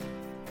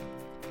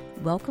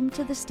Welcome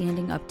to the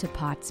Standing Up to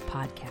POTS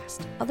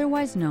podcast,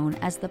 otherwise known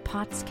as the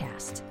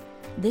POTScast.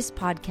 This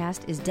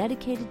podcast is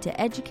dedicated to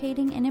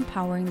educating and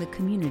empowering the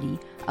community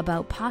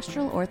about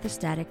postural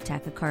orthostatic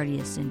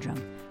tachycardia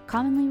syndrome,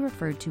 commonly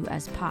referred to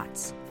as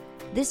POTS.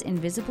 This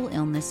invisible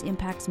illness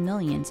impacts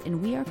millions, and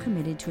we are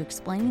committed to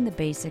explaining the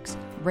basics,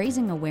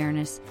 raising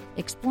awareness,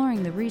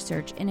 exploring the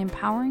research, and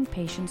empowering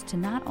patients to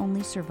not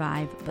only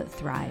survive but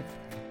thrive.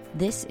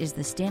 This is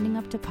the Standing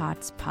Up to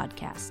POTS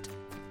podcast.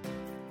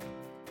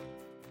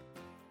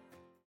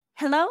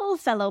 Hello,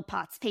 fellow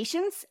POTS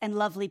patients and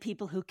lovely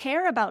people who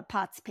care about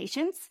POTS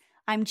patients.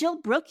 I'm Jill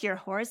Brooke, your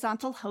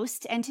horizontal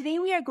host, and today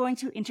we are going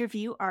to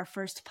interview our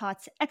first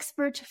POTS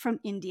expert from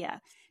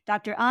India,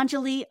 Dr.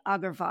 Anjali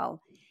Agarwal.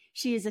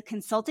 She is a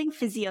consulting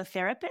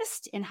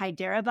physiotherapist in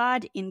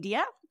Hyderabad,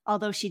 India.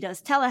 Although she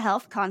does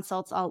telehealth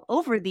consults all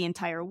over the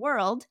entire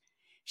world,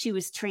 she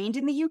was trained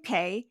in the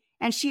UK,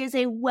 and she is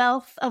a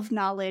wealth of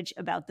knowledge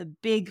about the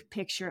big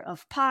picture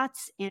of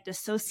POTS and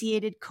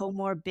associated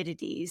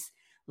comorbidities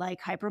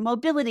like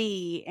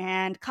hypermobility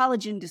and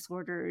collagen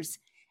disorders,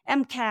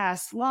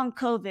 MCAS, long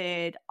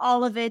COVID,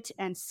 all of it,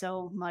 and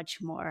so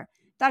much more.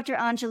 Dr.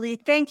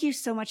 Anjali, thank you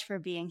so much for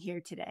being here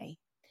today.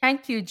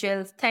 Thank you,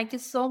 Jill. Thank you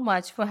so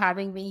much for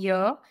having me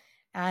here.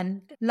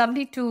 And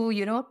lovely to,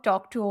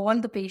 talk to all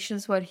the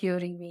patients who are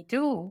hearing me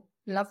too.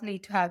 Lovely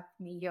to have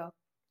me here.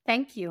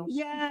 Thank you.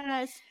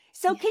 Yes.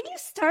 So can you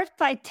start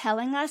by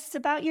telling us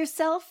about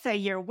yourself,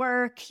 your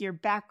work, your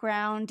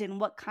background, and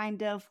what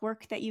kind of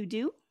work that you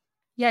do?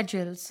 Yeah,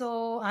 Jill.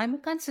 So I'm a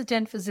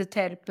consultant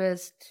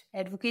physiotherapist,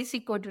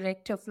 advocacy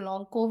co-director for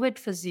long COVID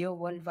physio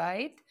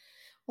worldwide.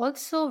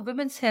 Also,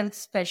 women's health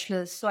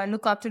specialist. So I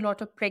look after a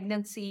lot of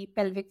pregnancy,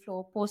 pelvic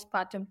floor,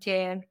 postpartum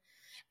care,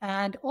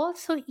 and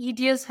also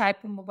EDS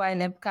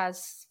hypermobile MCAS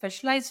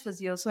specialized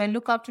physio. So I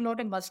look after a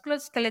lot of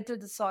musculoskeletal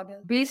disorder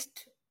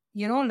based,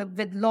 with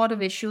a lot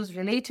of issues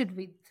related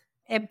with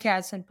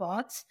MCAS and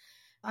POTS.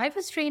 I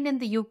was trained in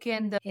the UK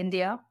and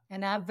India,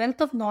 and I have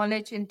wealth of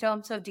knowledge in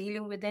terms of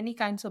dealing with any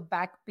kinds of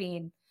back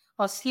pain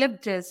or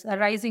slip disc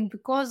arising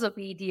because of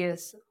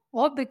EDS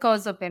or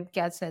because of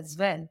MCAS as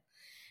well.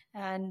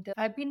 And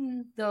I've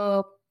been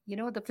the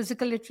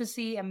physical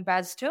literacy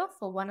ambassador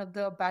for one of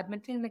the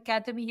badminton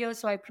academy here.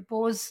 So I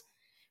propose,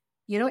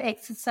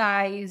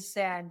 exercise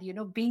and,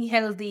 being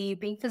healthy,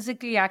 being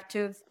physically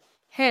active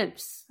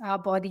helps our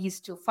bodies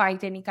to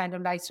fight any kind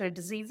of lifestyle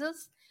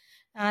diseases.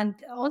 And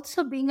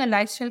also being a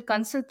lifestyle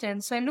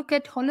consultant. So I look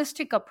at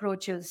holistic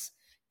approaches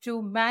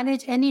to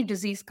manage any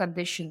disease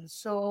condition.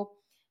 So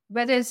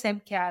whether it's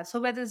MCAS or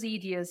whether it's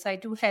EDS, I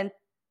do help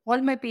all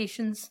my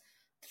patients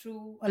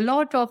through a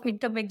lot of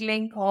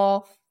intermingling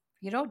of,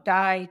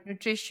 diet,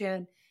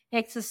 nutrition,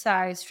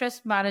 exercise,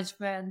 stress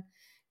management,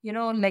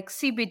 like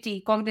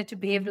CBT, cognitive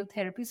behavioral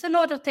therapy. So a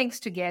lot of things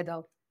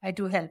together. I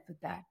do help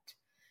with that.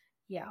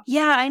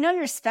 Yeah, I know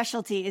your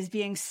specialty is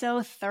being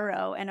so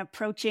thorough and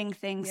approaching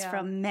things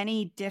from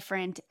many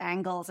different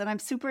angles. And I'm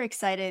super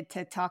excited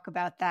to talk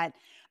about that.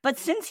 But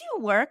since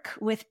you work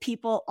with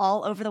people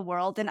all over the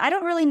world, and I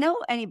don't really know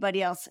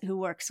anybody else who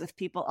works with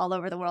people all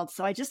over the world,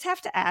 so I just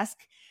have to ask,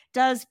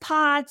 does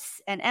POTS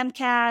and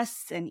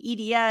MCAS and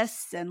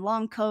EDS and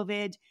long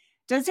COVID,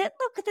 does it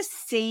look the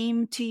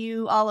same to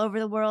you all over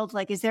the world?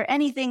 Like, is there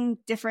anything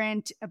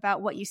different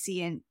about what you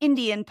see in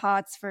Indian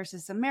POTS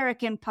versus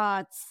American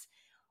POTS?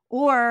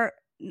 Or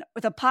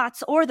the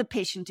POTS or the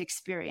patient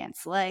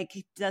experience? Like,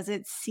 does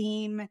it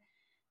seem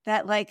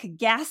that like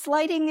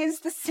gaslighting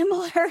is the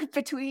similar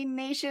between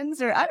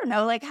nations? Or I don't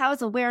know, like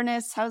how's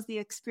awareness? How's the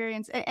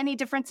experience? Any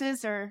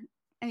differences or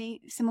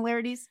any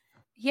similarities?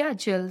 Yeah,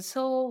 Jill.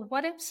 So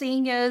what I'm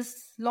seeing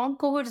is long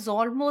COVID is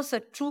almost a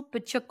true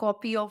picture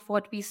copy of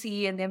what we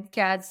see in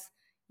MCAS,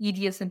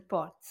 EDS, and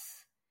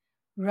POTS,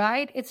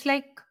 right? It's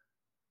like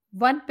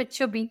one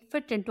picture being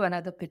fit into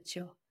another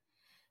picture.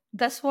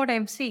 That's what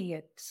I'm seeing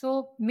it.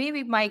 So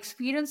maybe my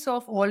experience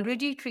of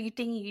already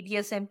treating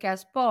EDS,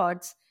 MCAS,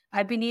 POTS,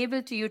 I've been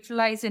able to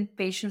utilize in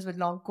patients with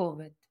long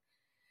COVID.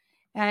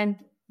 And,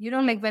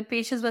 like when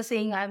patients were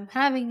saying, I'm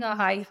having a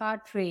high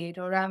heart rate,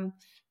 or I'm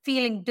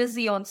feeling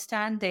dizzy on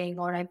standing,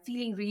 or I'm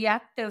feeling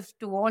reactive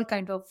to all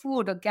kind of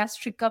food, or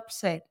gastric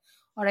upset,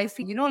 or I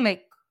feel,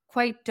 like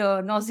quite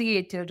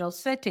nauseated or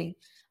sweating.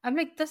 I'm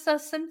like, these are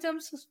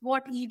symptoms of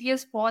what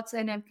EDS, POTS,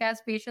 and MCAS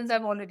patients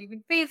have already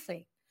been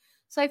facing.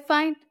 So I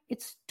find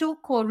it's too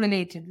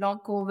correlated, long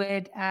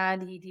COVID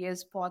and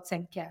EDS, POTS,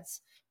 and MCAS.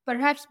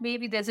 Perhaps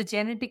maybe there's a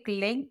genetic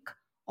link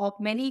of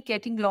many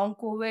getting long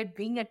COVID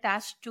being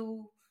attached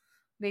to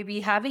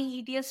maybe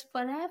having EDS,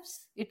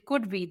 perhaps. It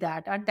could be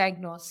that,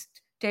 undiagnosed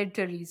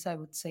territories, I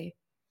would say.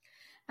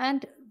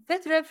 And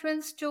with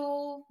reference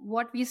to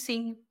what we're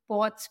seeing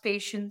POTS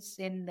patients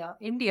in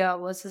India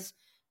versus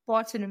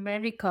POTS in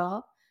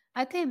America,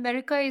 I think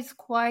America is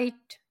quite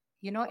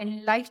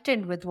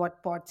enlightened with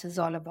what POTS is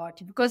all about,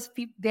 because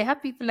they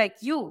have people like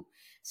you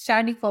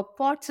standing for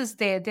POTS is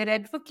there. They're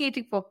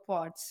advocating for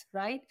POTS,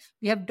 right?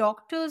 We have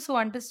doctors who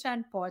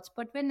understand POTS.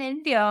 But when in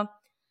India,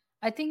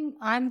 I think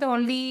I'm the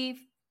only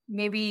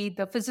maybe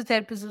the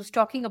physiotherapist who's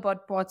talking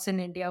about POTS in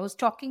India, who's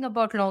talking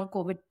about long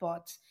COVID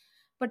POTS.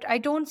 But I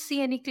don't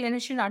see any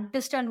clinician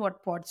understand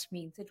what POTS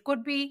means. It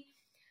could be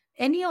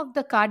any of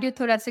the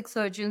cardiothoracic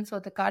surgeons or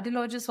the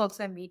cardiologists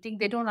also I'm meeting,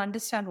 they don't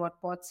understand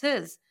what POTS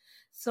is.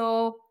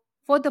 So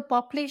for the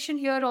population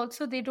here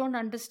also, they don't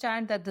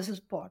understand that this is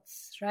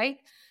POTS, right?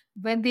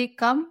 When they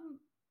come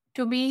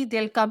to me,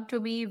 they'll come to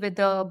me with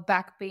a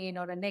back pain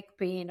or a neck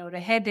pain or a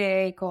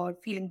headache or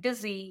feeling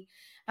dizzy.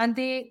 And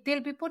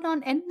they'll be put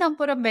on n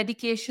number of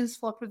medications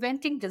for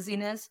preventing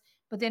dizziness,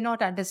 but they're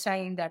not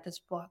understanding that as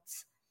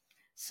POTS.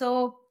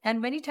 So,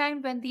 and many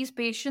times when these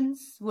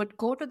patients would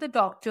go to the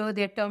doctor,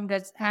 they're termed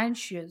as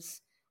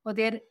anxious or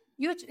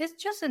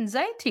it's just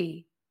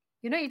anxiety.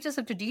 You just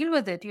have to deal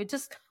with it. You're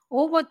just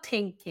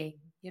overthinking.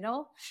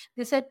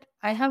 They said,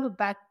 I have a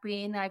back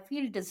pain. I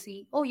feel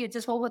dizzy. Oh, you're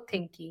just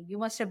overthinking. You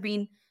must have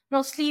been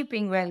not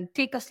sleeping well.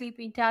 Take a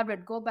sleeping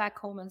tablet, go back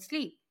home and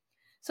sleep.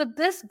 So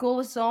this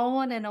goes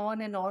on and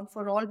on and on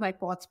for all my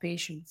POTS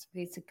patients,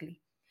 basically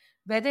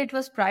whether it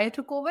was prior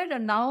to COVID or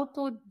now,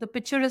 though the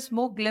picture is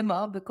more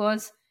glimmer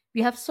because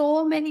we have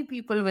so many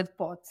people with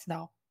POTS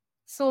now,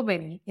 so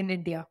many in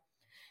India.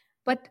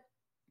 But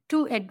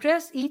to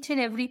address each and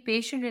every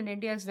patient in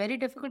India is very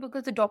difficult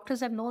because the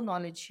doctors have no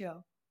knowledge here.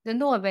 There's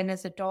no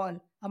awareness at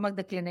all among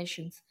the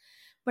clinicians.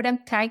 But I'm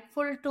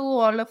thankful to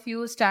all of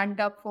you stand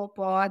up for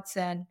POTS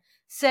and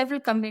several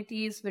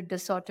communities with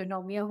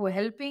dysautonomia who are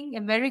helping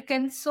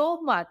Americans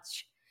so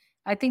much.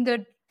 I think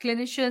the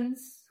clinicians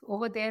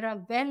over there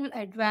are well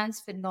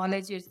advanced with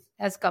knowledge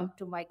has come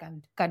to my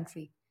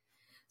country.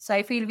 So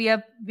I feel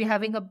we're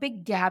having a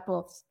big gap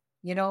of,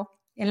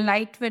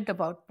 enlightenment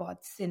about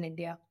POTS in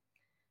India.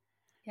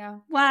 Yeah.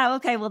 Wow.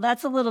 Okay. Well,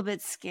 that's a little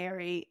bit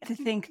scary to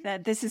think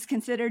that this is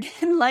considered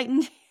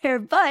enlightened here,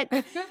 but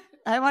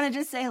I want to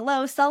just say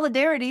hello,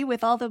 solidarity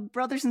with all the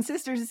brothers and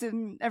sisters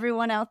and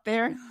everyone out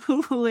there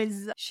who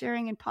is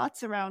sharing in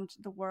POTS around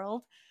the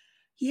world.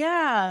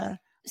 Yeah.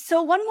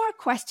 So one more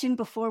question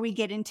before we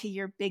get into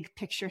your big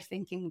picture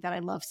thinking that I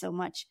love so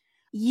much.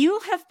 You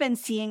have been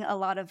seeing a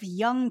lot of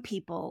young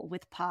people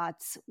with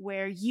POTS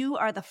where you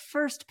are the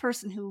first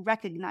person who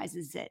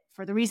recognizes it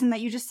for the reason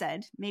that you just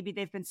said. Maybe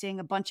they've been seeing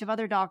a bunch of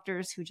other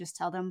doctors who just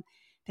tell them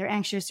they're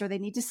anxious or they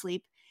need to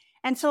sleep.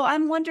 And so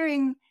I'm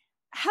wondering,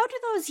 how do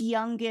those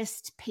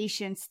youngest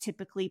patients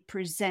typically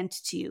present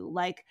to you?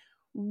 Like,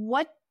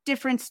 what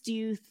difference do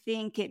you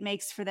think it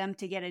makes for them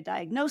to get a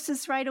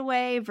diagnosis right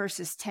away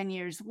versus 10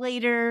 years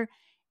later?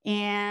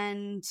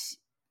 And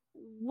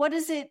what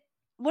does it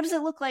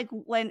look like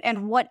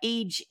and what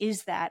age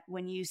is that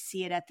when you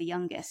see it at the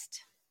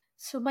youngest?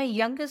 So my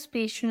youngest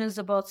patient is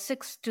about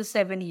 6 to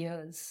 7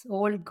 years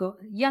old,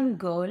 young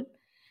girl.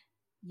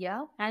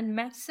 Yeah. And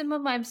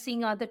maximum I'm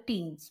seeing are the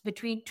teens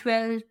between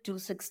 12 to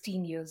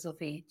 16 years of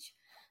age.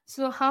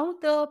 So how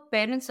the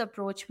parents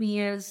approach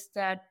me is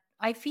that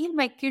I feel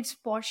my kid's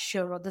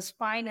posture or the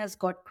spine has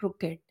got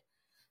crooked.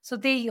 So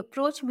they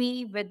approach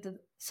me with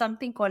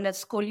something called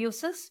as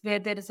scoliosis, where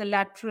there is a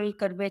lateral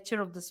curvature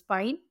of the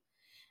spine.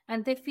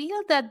 And they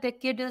feel that their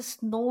kid is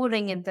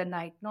snoring in the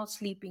night, not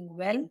sleeping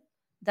well.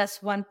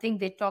 That's one thing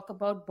they talk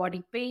about: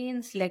 body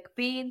pains, leg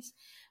pains.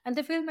 And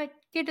they feel my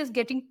kid is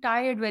getting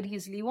tired very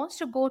easily. He wants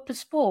to go to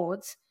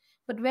sports,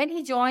 but when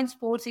he joins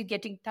sports, he's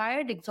getting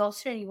tired,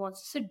 exhausted, and he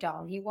wants to sit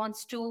down. He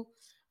wants to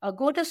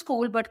go to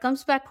school, but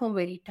comes back home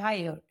very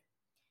tired.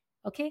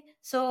 Okay,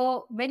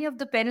 so many of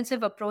the parents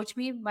have approached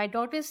me. My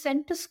daughter is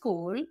sent to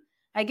school.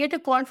 I get a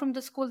call from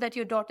the school that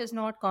your daughter is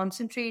not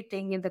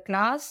concentrating in the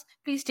class.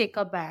 Please take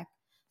her back.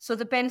 So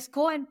the parents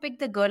go and pick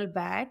the girl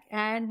back,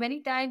 and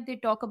many times they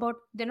talk about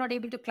they're not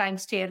able to climb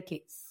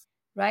staircase,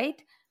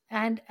 right?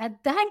 And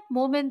at that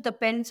moment, the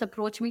parents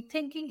approach me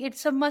thinking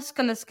it's a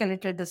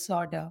musculoskeletal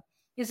disorder,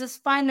 it's a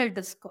spinal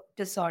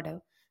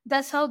disorder.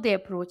 That's how they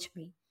approach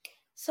me.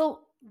 So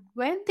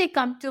when they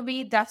come to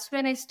me, that's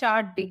when I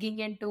start digging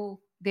into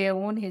their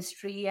own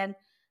history and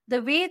the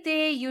way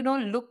they,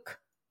 look,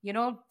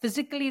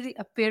 physically the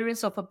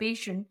appearance of a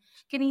patient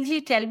can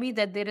easily tell me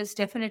that there is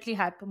definitely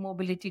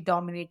hypermobility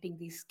dominating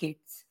these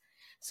kids.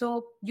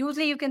 So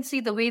usually you can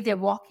see the way they're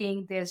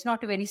walking, there's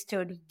not a very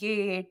sturdy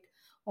gait,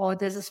 or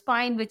there's a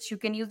spine which you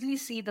can usually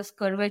see the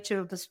curvature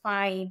of the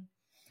spine.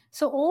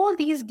 So all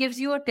these gives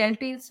you a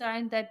telltale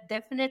sign that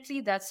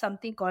definitely that's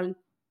something called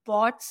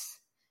POTS,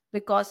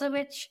 because of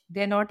which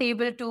they're not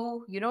able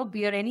to,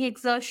 bear any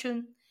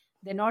exertion.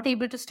 They're not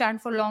able to stand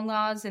for long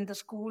hours in the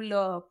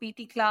school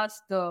PT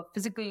class, the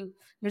physical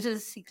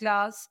literacy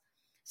class.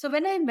 So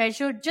when I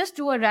measured, just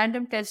do a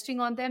random testing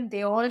on them,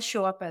 they all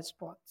show up as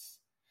POTS.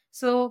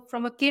 So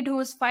from a kid who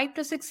is 5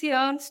 to 6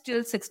 years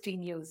till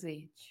 16 years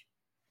age.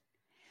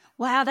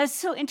 Wow, that's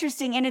so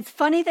interesting. And it's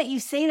funny that you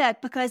say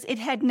that because it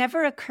had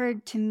never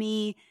occurred to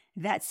me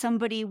that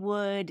somebody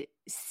would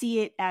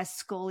see it as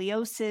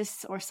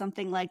scoliosis or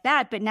something like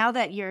that. But now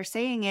that you're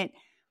saying it,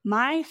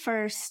 my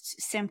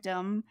first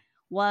symptom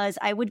was,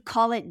 I would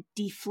call it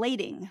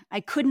deflating. I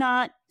could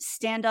not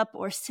stand up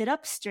or sit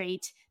up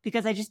straight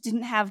because I just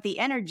didn't have the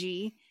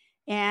energy.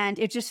 and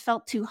it just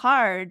felt too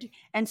hard.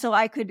 And so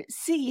I could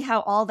see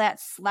how all that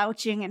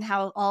slouching and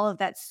how all of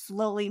that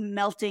slowly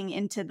melting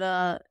into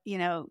the,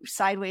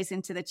 sideways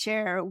into the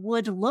chair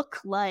would look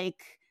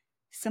like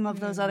some of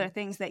those other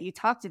things that you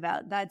talked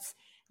about. That's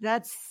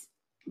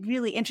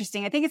really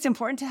interesting. I think it's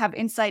important to have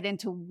insight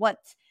into what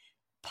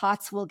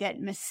POTS will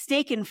get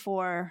mistaken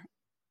for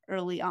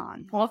early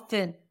on.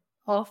 Often.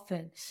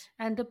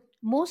 And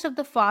most of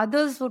the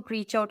fathers would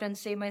reach out and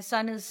say, my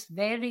son is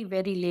very,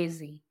 very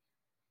lazy.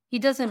 He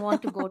doesn't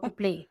want to go to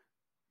play.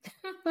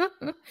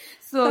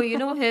 So,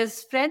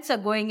 his friends are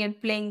going and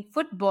playing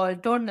football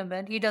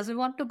tournament. He doesn't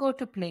want to go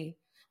to play.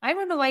 I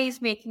don't know why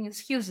he's making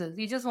excuses.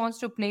 He just wants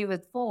to play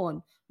with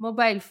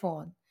mobile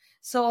phone.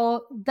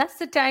 So that's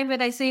the time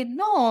when I say,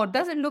 no, it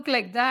doesn't look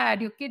like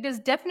that. Your kid is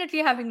definitely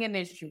having an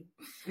issue.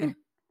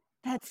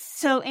 That's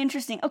so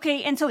interesting.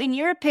 Okay. And so in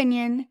your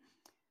opinion,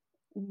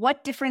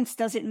 what difference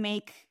does it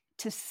make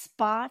to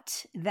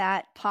spot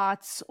that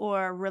POTS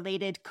or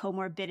related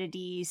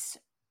comorbidities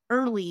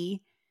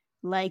early,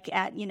 like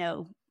at,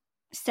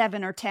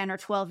 7 or 10 or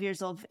 12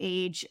 years of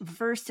age,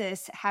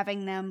 versus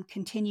having them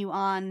continue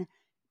on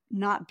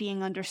not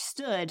being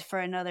understood for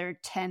another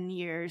 10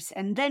 years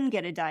and then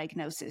get a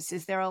diagnosis?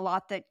 Is there a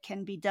lot that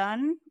can be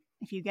done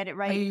if you get it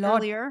right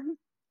earlier?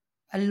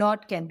 A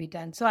lot can be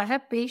done. So I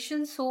have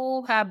patients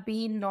who have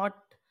been not,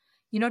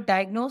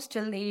 diagnosed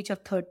till the age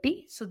of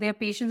 30. So their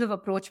patients have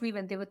approached me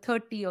when they were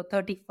 30 or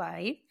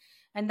 35.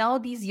 And now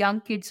these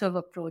young kids have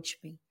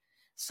approached me.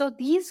 So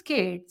these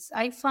kids,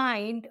 I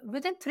find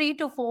within 3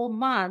 to 4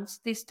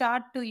 months, they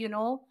start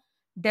to,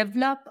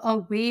 develop a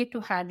way to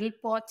handle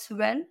POTS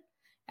well.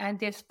 And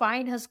their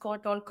spine has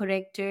got all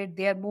corrected.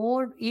 They are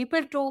more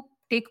able to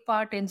take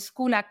part in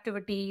school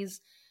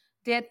activities.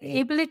 Their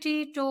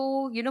ability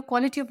to,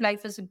 quality of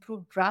life has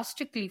improved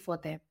drastically for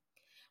them.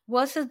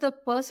 Versus the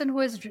person who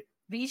has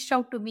reached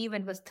out to me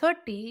when was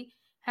 30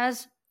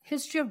 has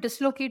history of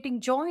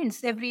dislocating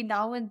joints every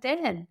now and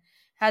then,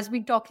 has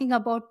been talking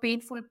about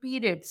painful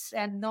periods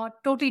and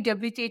not totally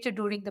debilitated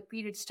during the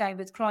periods time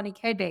with chronic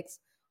headaches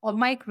or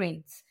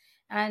migraines.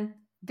 And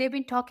they've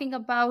been talking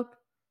about,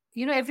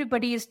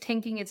 everybody is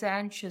thinking it's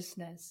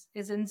anxiousness,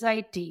 it's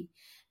anxiety,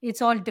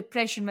 it's all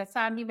depression. My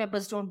family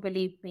members don't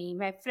believe me.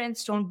 My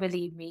friends don't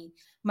believe me.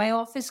 My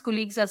office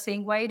colleagues are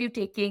saying, why are you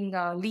taking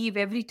leave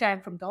every time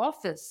from the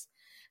office?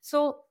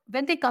 So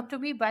when they come to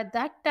me, by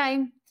that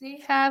time,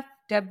 they have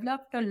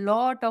developed a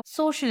lot of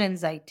social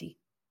anxiety.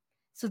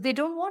 So they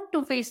don't want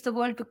to face the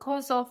world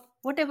because of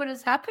whatever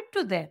has happened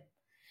to them,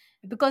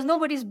 because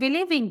nobody's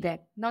believing them.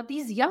 Now,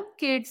 these young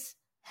kids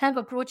have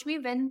approached me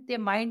when their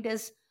mind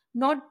is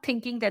not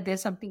thinking that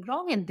there's something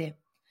wrong in them.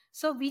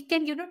 So we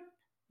can,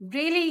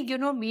 really,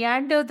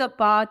 meander the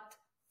path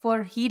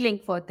for healing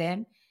for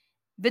them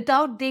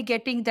without they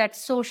getting that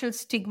social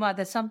stigma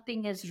that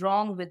something is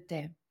wrong with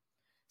them.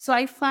 So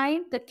I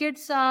find the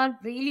kids are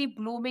really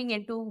blooming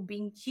into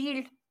being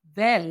healed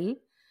well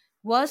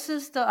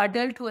versus the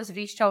adult who has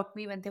reached out to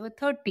me when they were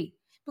 30,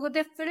 because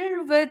they're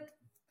filled with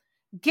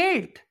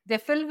guilt. They're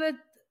filled with,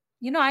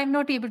 I'm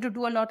not able to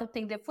do a lot of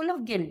things. They're full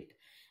of guilt.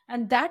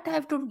 And that I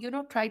have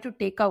to, try to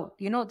take out.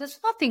 There's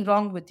nothing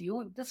wrong with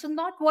you. This is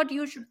not what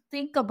you should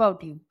think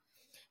about you.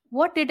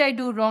 What did I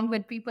do wrong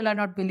when people are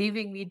not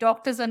believing me?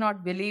 Doctors are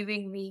not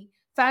believing me.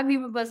 Family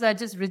members are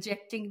just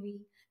rejecting me.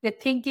 They're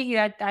thinking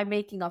that I'm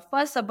making a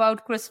fuss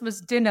about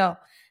Christmas dinner.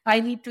 I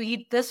need to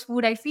eat this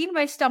food. I feel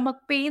my stomach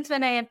pains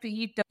when I have to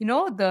eat,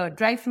 the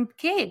dry fruit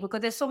cake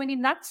because there's so many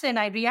nuts and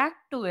I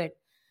react to it.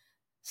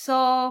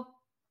 So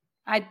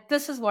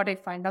this is what I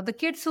find. Now, the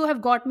kids who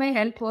have got my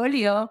help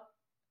earlier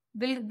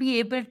will be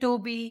able to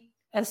be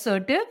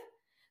assertive.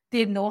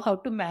 They know how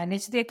to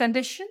manage their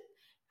condition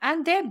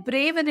and they're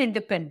brave and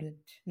independent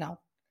now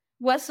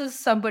versus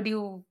somebody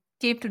who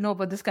came to know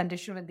about this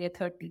condition when they're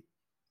 30.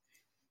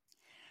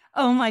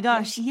 Oh my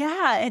gosh.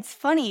 Yeah, it's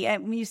funny.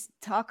 You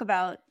talk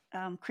about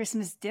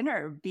Christmas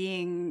dinner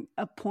being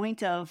a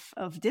point of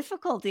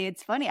difficulty.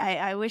 It's funny.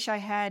 I wish I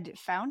had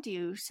found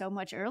you so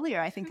much earlier.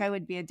 I think I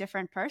would be a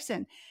different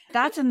person.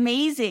 That's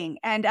amazing.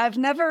 And I've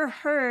never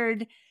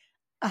heard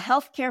a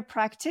healthcare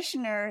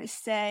practitioner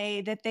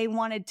say that they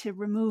wanted to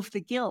remove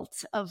the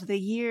guilt of the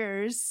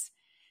years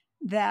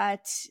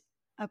that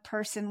a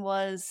person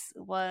was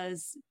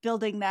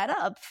building that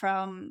up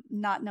from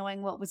not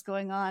knowing what was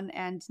going on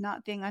and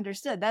not being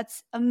understood.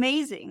 That's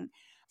amazing.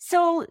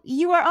 So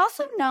you are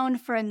also known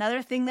for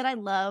another thing that I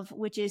love,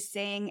 which is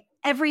saying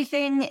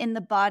everything in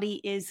the body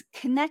is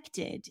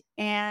connected.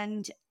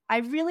 And I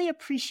really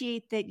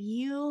appreciate that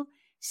you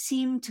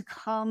seem to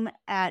come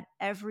at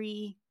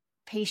every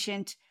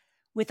patient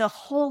with a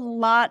whole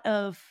lot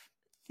of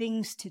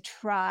things to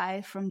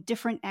try from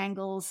different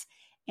angles.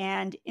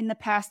 And in the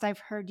past, I've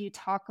heard you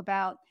talk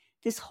about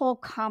this whole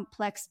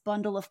complex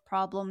bundle of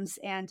problems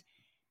and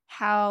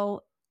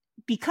how,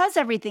 because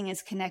everything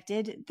is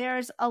connected,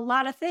 there's a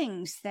lot of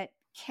things that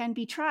can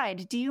be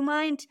tried. Do you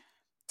mind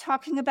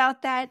talking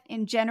about that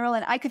in general?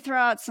 And I could throw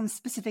out some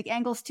specific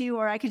angles too,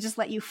 or I could just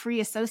let you free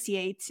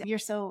associate. You're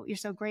so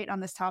great on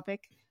this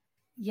topic.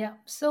 Yeah.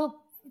 So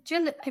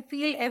Jill, I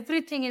feel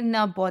everything in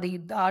our body,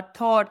 our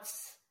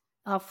thoughts,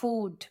 our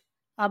food,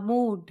 our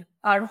mood,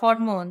 our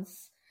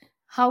hormones,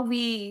 how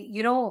we,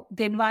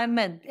 the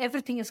environment,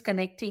 everything is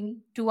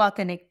connecting to our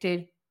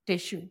connected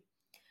tissue,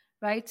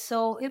 right?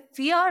 So if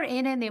we are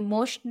in an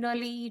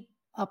emotionally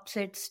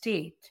upset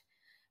state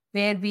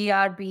where we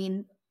are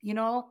being,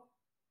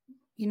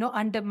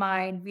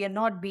 undermined, we are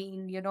not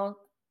being,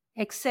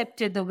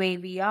 accepted the way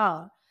we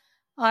are,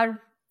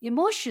 our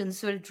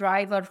emotions will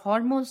drive our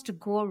hormones to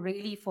go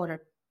really for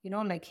it,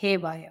 like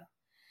haywire.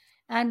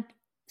 And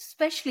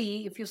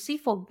especially if you see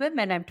for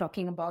women, I'm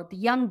talking about the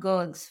young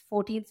girls,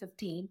 14,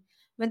 15,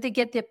 when they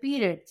get their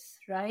periods,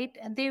 right?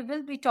 And they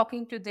will be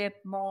talking to their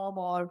mom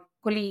or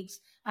colleagues,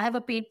 I have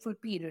a painful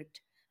period,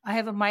 I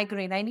have a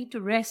migraine, I need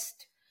to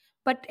rest.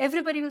 But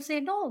everybody will say,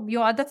 no,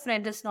 your other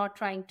friend is not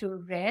trying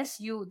to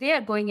rest. They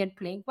are going and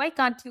playing. Why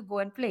can't you go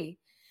and play?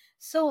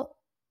 So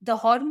the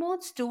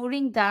hormones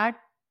during that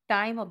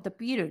time of the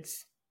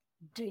periods,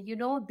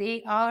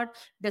 they are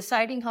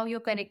deciding how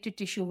your connective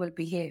tissue will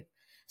behave.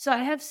 So I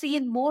have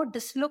seen more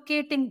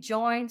dislocating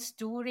joints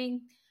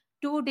during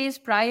 2 days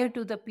prior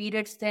to the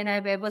periods than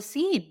I've ever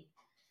seen,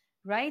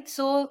 right?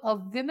 So a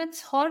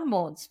women's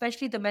hormones,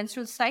 especially the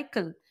menstrual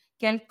cycle,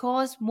 can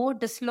cause more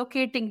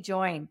dislocating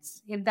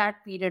joints in that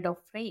period of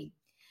frame.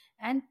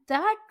 And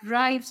that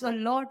drives a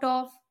lot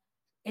of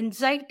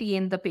anxiety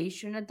in the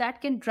patient, and that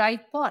can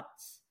drive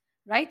POTS,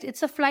 right?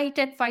 It's a flight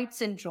and fight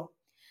syndrome.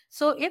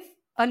 So if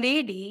a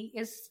lady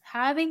is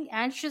having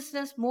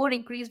anxiousness more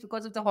increased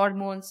because of the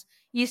hormones,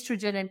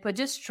 estrogen and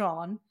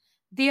progesterone,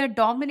 they are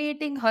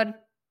dominating her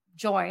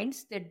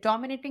joints, they're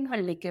dominating her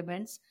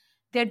ligaments,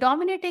 they're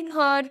dominating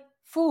her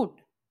food,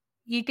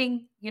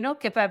 eating,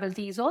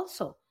 capabilities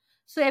also.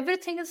 So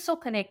everything is so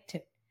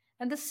connected.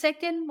 And the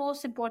second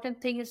most important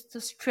thing is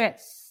the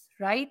stress,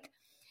 right?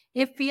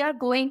 If we are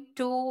going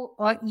to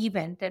an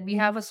event and we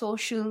have a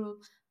social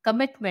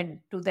commitment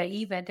to the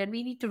event and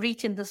we need to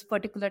reach in this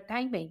particular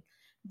timing,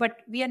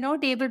 but we are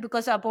not able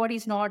because our body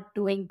is not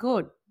doing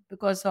good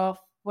because of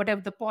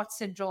whatever the POT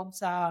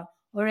syndromes are,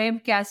 or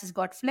MCAS has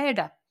got flared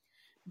up,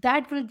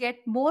 that will get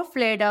more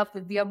flared up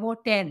if we are more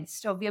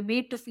tensed or we are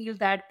made to feel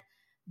that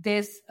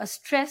there's a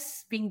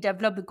stress being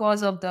developed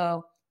because of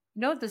the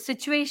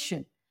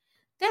situation.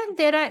 Then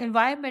there are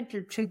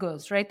environmental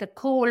triggers, right? The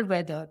cold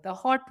weather, the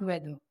hot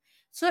weather.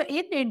 So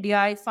in India,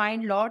 I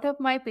find a lot of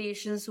my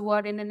patients who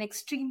are in an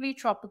extremely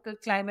tropical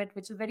climate,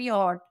 which is very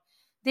hot,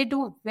 they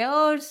do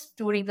worse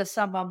during the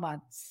summer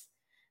months.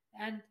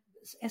 And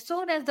as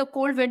soon as the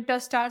cold winter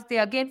starts, they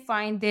again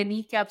find their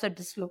kneecaps are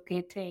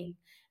dislocating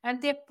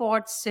and their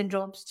POTS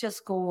syndromes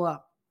just go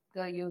up,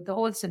 the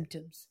whole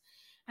symptoms.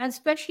 And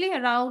especially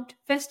around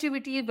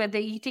festivities where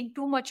they're eating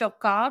too much of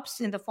carbs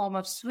in the form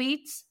of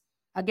sweets,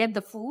 again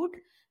the food,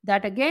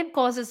 that again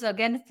causes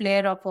again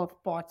flare up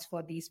of POTS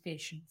for these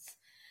patients.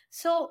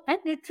 So, and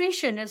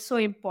nutrition is so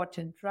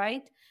important,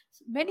 right?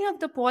 Many of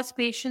the POTS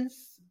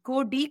patients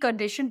go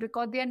deconditioned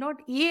because they are not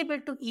able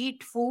to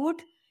eat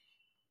food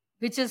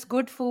which is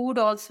good food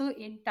also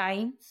in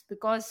times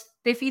because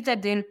they feel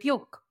that they'll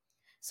puke.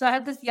 So I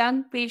have this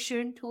young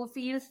patient who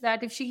feels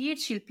that if she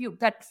eats, she'll puke.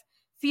 That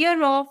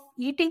fear of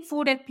eating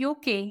food and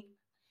puking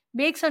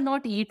makes her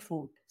not eat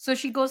food. So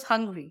she goes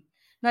hungry.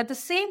 Now, at the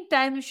same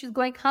time, if she's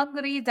going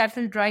hungry, that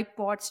will drive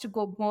POTS to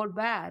go more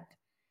bad,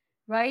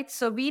 right?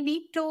 So we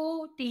need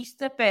to teach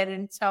the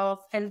parents of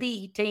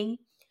healthy eating,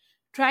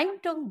 trying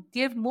to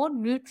give more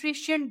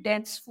nutrition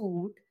dense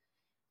food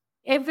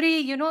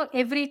every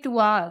 2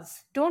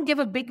 hours. Don't give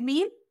a big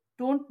meal,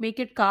 don't make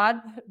it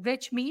carb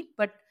rich meal,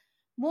 but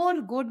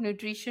more good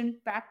nutrition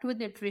packed with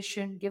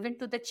nutrition given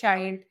to the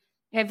child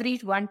every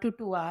 1 to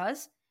 2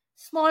 hours,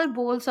 small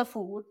bowls of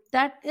food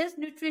that is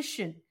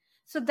nutrition.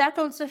 So that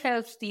also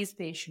helps these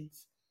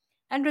patients.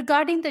 And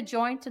regarding the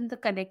joints and the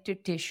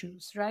connected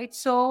tissues, right?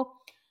 So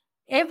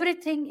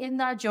everything in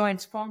our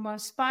joints, from our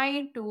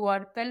spine to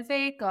our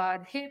pelvic,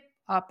 our hip,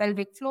 our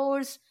pelvic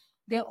floors,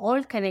 they're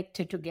all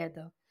connected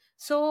together.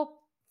 So,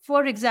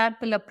 for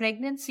example, a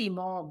pregnancy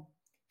mom,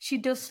 she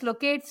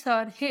dislocates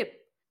her hip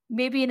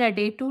maybe in a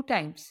day 2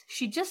 times.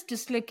 She just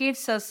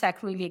dislocates her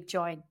sacroiliac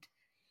joint.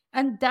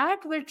 And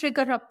that will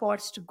trigger her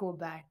POTS to go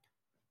bad,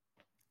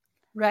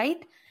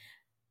 right?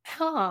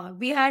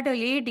 We had a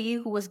lady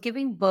who was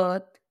giving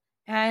birth,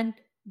 and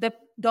the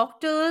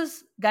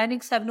doctors,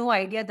 gynecs, have no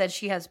idea that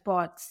she has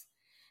POTS.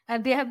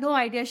 And they have no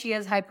idea she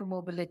has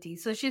hypermobility.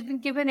 So she's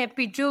been given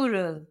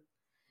epidural.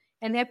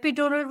 An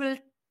epidural will,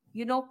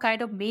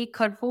 kind of make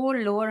her whole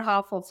lower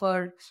half of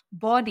her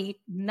body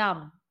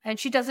numb. And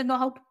she doesn't know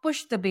how to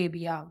push the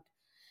baby out.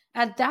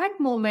 At that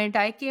moment,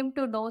 I came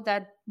to know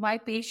that my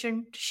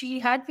patient, she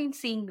had been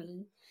seeing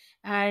me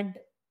and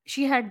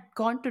she had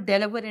gone to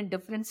deliver in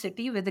different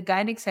city where the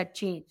gynecs had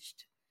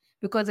changed.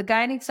 Because the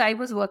gynecs I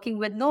was working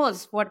with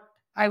knows what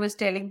I was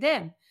telling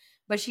them.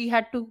 But she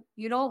had to,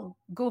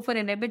 go for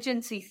an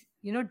emergency,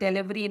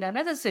 delivery in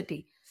another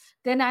city.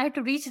 Then I had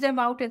to reach them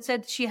out and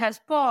said she has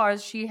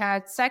POTS, she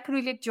had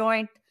sacroiliac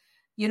joint,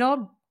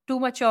 too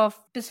much of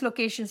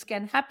dislocations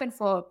can happen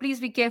for her. Please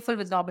be careful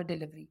with normal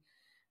delivery.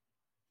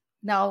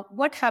 Now,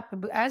 what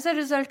happened? As a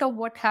result of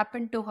what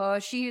happened to her,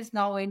 she is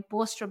now in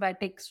post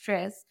traumatic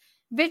stress,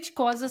 which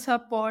causes her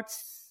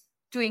POTS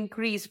to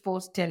increase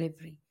post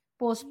delivery,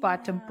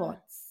 postpartum Yeah.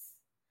 POTS.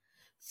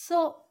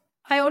 So,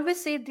 I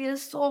always say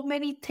there's so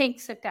many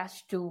things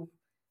attached to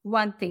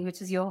one thing,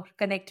 which is your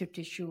connective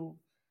tissue,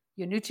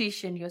 your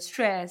nutrition, your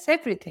stress,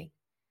 everything.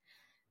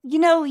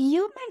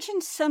 You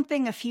mentioned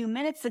something a few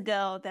minutes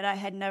ago that I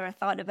had never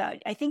thought about.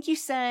 I think you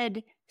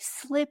said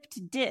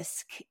slipped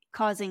disc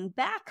causing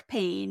back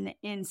pain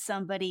in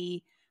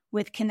somebody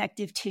with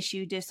connective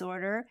tissue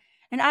disorder.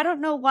 And I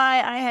don't know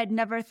why I had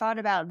never thought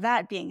about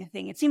that being a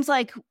thing. It seems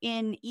like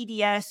in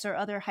EDS or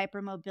other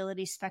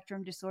hypermobility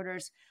spectrum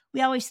disorders,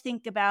 we always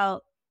think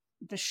about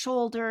the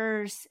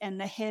shoulders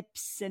and the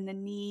hips and the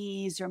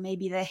knees or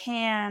maybe the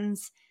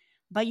hands.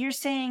 But you're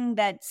saying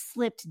that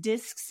slipped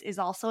discs is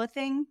also a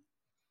thing?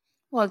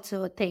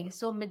 Also a thing.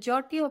 So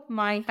majority of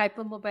my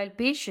hypermobile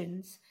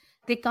patients,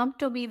 they come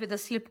to me with a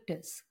slip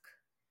disc.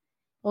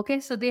 Okay,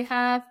 so they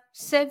have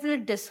several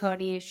disc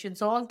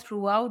herniations all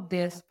throughout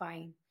their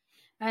spine.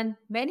 And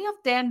many of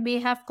them may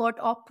have got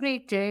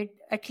operated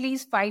at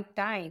least 5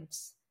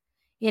 times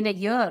in a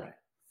year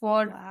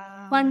for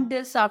one Wow.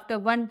 disc after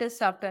one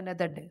disc after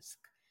another disc.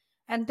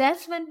 And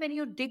that's when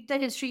you dig the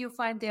history, you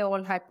find they're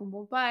all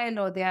hypermobile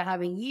or they are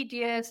having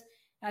EDS.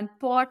 And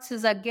POTS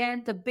is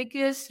again the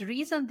biggest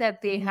reason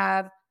that they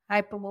have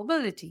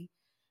hypermobility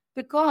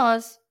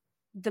because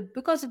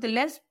because of the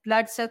less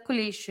blood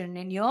circulation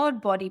in your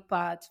body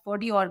parts,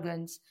 body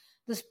organs,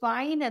 the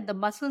spine and the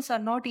muscles are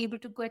not able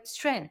to get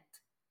strength.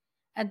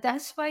 And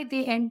that's why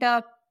they end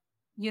up,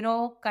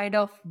 kind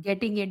of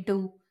getting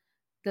into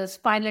the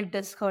spinal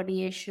disc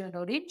herniation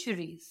or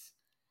injuries.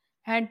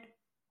 And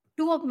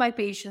two of my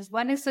patients,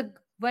 one is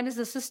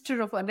the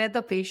sister of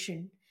another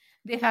patient.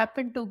 They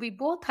happened to be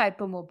both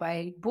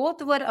hypermobile.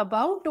 Both were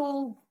about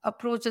to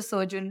approach a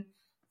surgeon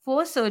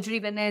for surgery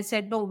when I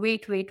said, no,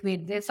 wait.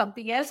 There's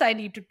something else I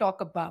need to talk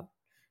about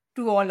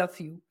to all of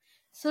you.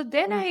 So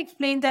then I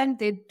explained that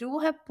they do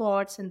have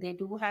POTS and they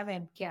do have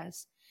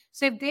MCAS.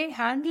 So if they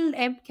handle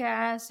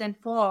MCAS and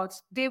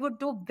POTS, they would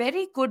do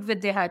very good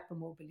with their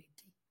hypermobility.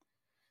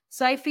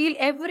 So I feel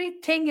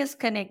everything is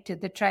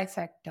connected, the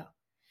trifecta.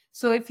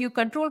 So if you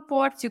control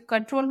POTS, you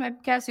control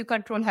MCAS, you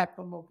control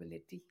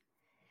hypermobility.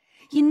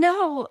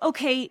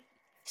 Okay,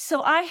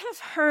 so I have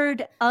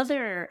heard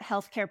other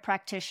healthcare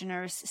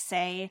practitioners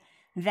say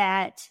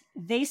that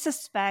they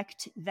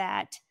suspect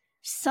that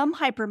some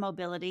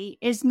hypermobility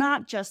is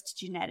not just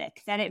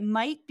genetic, that it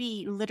might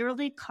be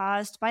literally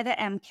caused by the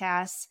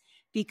MCAS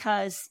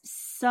because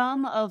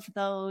some of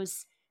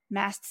those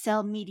mast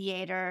cell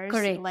mediators,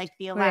 Correct. like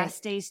the Correct.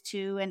 elastase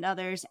 2 and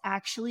others,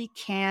 actually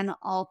can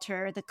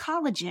alter the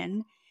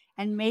collagen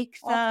and make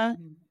the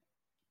Often.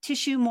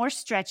 tissue more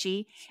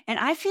stretchy. And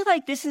I feel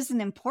like this is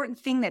an important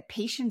thing that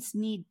patients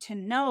need to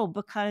know,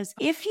 because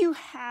if you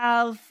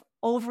have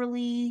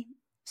overly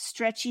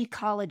stretchy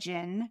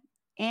collagen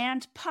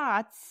and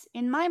POTS,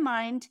 in my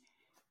mind,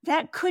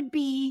 that could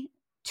be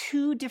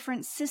two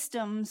different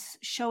systems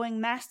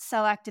showing mast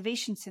cell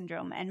activation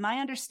syndrome. And my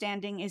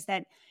understanding is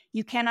that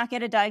you cannot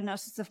get a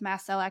diagnosis of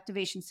mast cell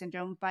activation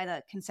syndrome by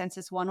the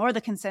consensus 1 or the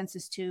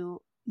consensus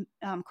 2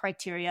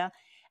 criteria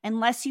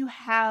unless you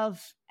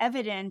have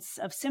evidence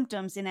of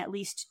symptoms in at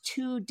least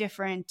two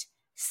different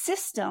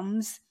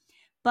systems.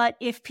 But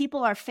if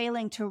people are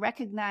failing to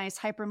recognize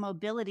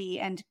hypermobility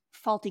and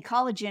faulty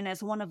collagen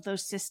as one of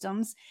those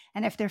systems,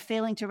 and if they're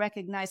failing to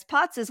recognize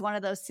POTS as one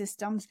of those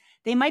systems,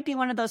 they might be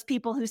one of those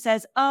people who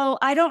says, oh,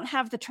 I don't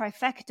have the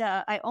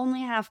trifecta. I only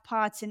have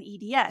POTS and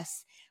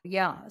EDS.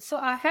 Yeah. So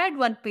I had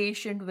one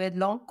patient with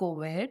long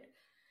COVID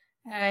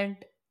and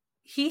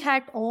he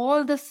had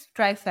all this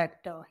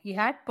trifecta. He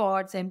had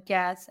POTS,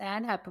 MCAS,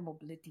 and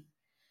hypermobility.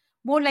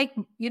 More like,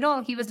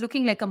 he was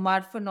looking like a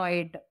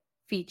marfanoid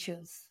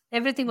features.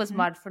 Everything was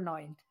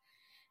marfanoid.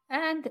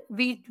 And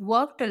we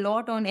worked a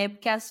lot on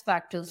MCAS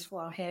factors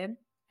for him,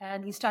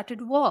 and he started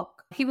to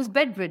walk. He was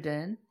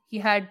bedridden. He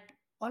had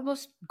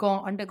almost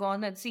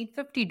undergone and seen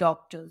 50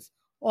 doctors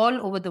all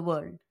over the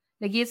world.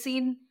 Like he has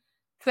seen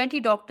 20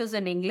 doctors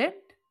in England,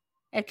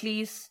 at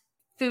least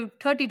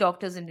 30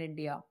 doctors in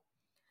India.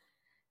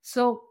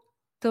 So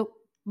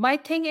my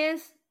thing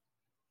is,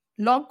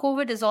 long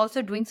COVID is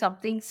also doing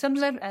something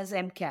similar as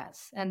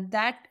MCAS, and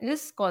that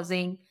is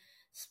causing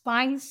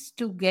spines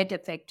to get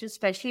affected,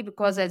 especially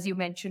because, as you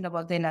mentioned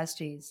about the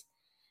elastase,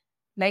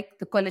 like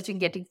the collagen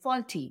getting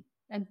faulty.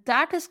 And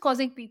that is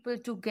causing people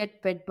to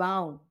get bed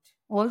bound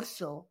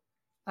also.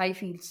 I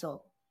feel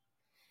so.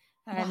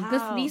 And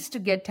this Wow. needs to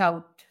get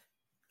out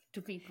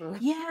to people.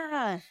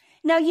 Yeah.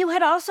 Now, you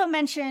had also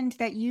mentioned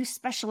that you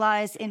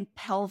specialize in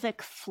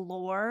pelvic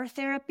floor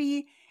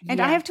therapy.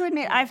 And I have to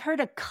admit, I've heard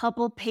a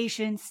couple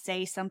patients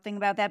say something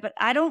about that, but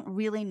I don't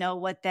really know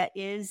what that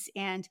is.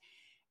 And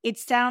it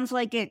sounds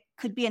like it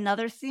could be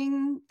another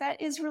thing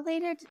that is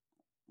related.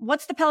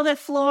 What's the pelvic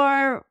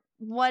floor?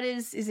 What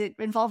is it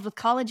involved with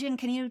collagen?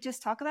 Can you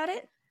just talk about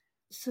it?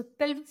 So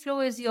pelvic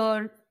floor is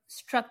your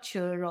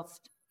structure of,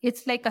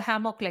 it's like a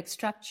hammock-like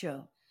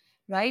structure,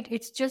 right?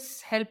 It's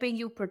just helping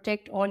you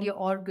protect all your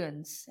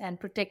organs and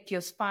protect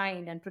your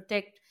spine and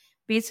protect,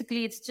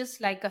 basically, it's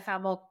just like a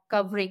hammock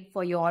covering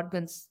for your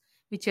organs,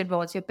 which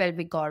involves your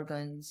pelvic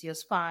organs, your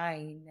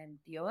spine, and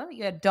your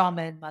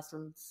abdomen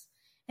muscles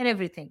and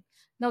everything.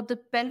 Now, the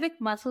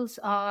pelvic muscles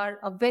are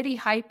a very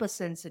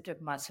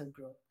hypersensitive muscle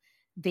group.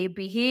 They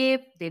behave,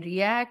 they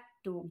react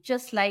to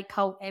just like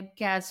how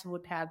MCAS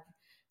would have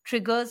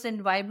triggers and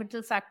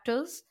environmental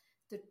factors.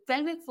 The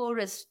pelvic floor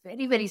is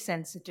very, very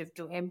sensitive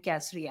to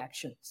MCAS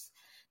reactions.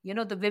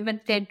 The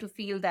women tend to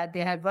feel that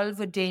they have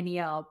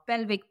vulvodynia,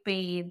 pelvic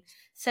pain,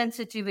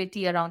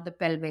 sensitivity around the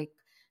pelvic.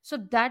 So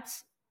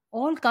that's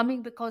all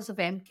coming because of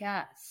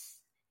MCAS.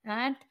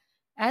 And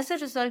as a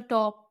result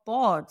of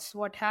POTS,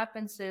 what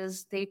happens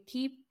is they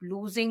keep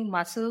losing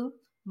muscle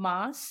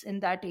mass in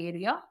that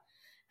area,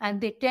 and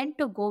they tend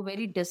to go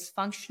very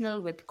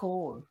dysfunctional with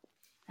core.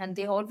 And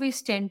they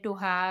always tend to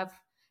have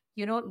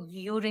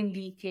urine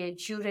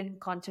leakage, urine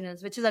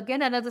incontinence, which is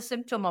again another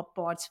symptom of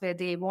POTS, where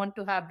they want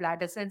to have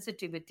bladder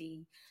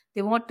sensitivity.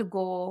 They want to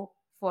go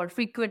for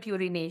frequent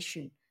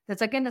urination.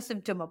 That's again a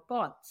symptom of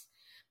POTS.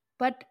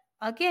 But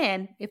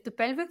again, if the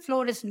pelvic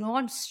floor is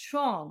not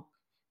strong,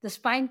 the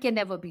spine can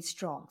never be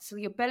strong. So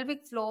your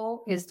pelvic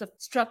floor is the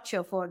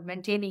structure for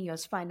maintaining your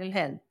spinal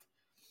health.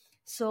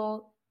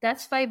 So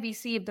that's why we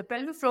see if the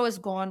pelvic floor is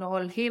gone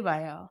all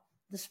haywire,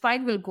 the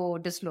spine will go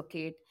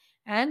dislocate,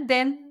 and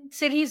then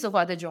series of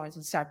other joints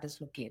will start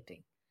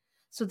dislocating.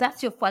 So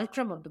that's your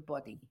fulcrum of the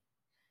body.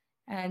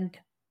 And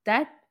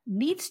that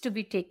needs to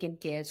be taken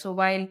care. So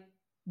while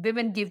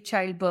women give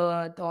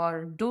childbirth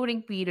or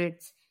during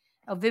periods,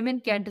 a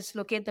women can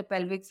dislocate the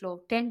pelvic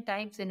floor 10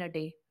 times in a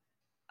day.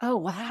 Oh,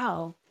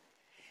 wow.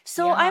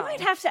 So I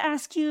might have to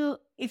ask you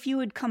if you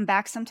would come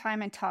back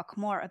sometime and talk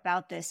more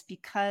about this,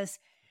 because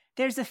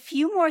there's a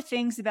few more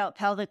things about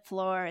pelvic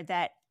floor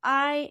that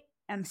I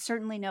am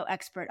certainly no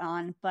expert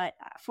on. But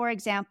for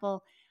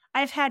example,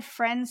 I've had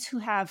friends who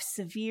have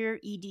severe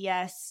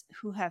EDS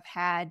who have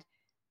had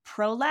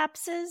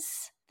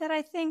prolapses that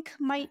I think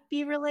might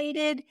be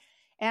related.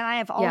 And I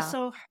have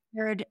also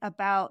heard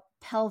about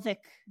pelvic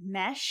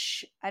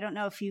mesh. I don't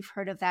know if you've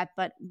heard of that,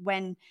 but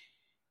when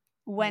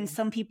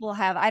some people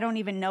have, I don't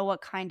even know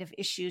what kind of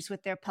issues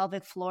with their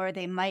pelvic floor,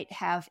 they might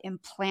have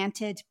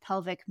implanted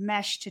pelvic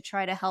mesh to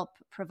try to help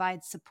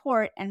provide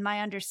support. And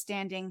my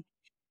understanding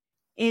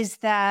is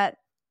that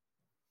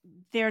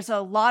there's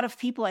a lot of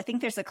people, I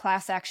think there's a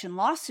class action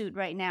lawsuit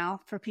right now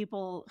for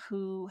people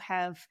who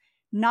have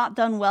not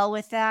done well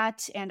with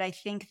that. And I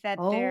think that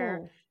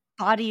their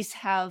bodies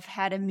have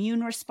had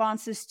immune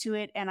responses to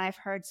it. And I've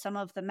heard some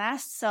of the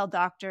mast cell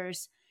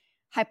doctors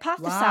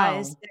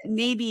hypothesize that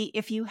maybe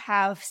if you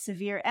have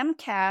severe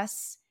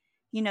MCAS,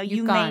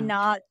 you may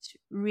not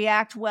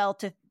react well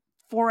to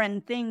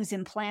foreign things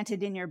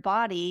implanted in your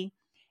body.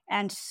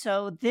 And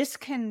so this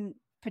can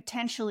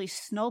potentially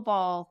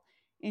snowball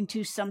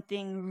into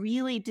something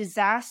really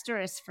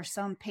disastrous for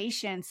some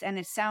patients. And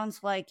it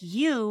sounds like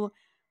you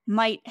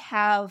might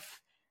have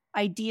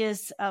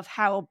ideas of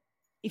how,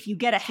 if you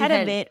get ahead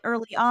of it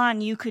early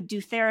on, you could do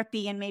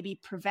therapy and maybe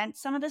prevent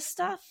some of this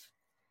stuff.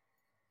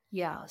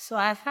 Yeah, so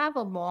I have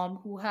a mom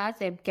who has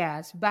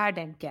MCAS, bad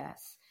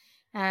MCAS,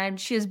 and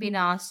she's been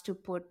asked to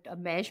put a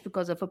mesh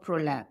because of a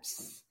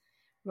prolapse,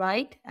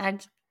 right?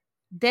 And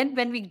then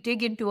when we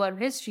dig into her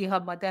history, her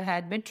mother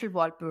had mitral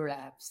valve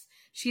prolapse.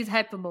 She's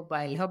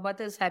hypermobile. Her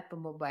mother's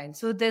hypermobile.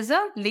 So there's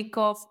a link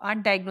of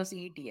undiagnosed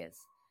EDS.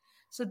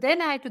 So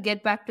then I had to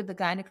get back to the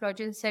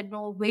gynecologist and said,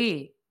 no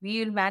way,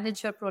 we will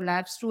manage her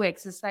prolapse through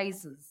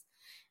exercises.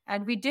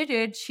 And we did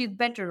it. She's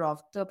better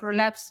off. The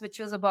prolapse, which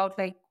was about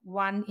like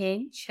 1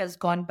 inch, has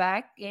gone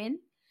back in.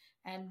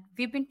 And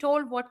we've been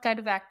told what kind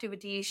of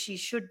activities she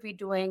should be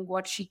doing,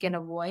 what she can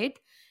avoid.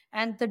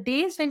 And the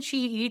days when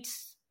she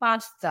eats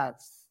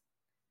pastas,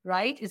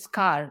 right, it's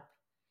carb,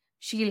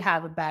 she'll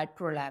have a bad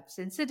prolapse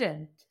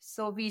incident.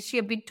 So she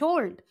have been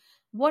told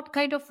what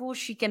kind of food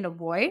she can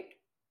avoid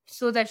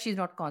so that she's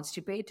not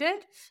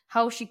constipated,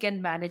 how she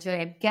can manage her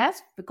MCAS,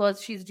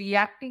 because she's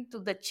reacting to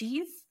the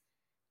cheese.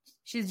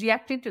 She's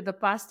reacting to the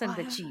pasta and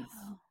the cheese.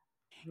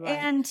 Right.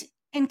 And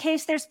in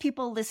case there's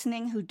people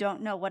listening who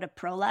don't know what a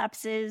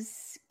prolapse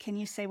is, can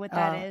you say what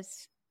that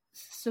is?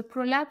 So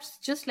prolapse,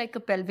 just like a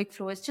pelvic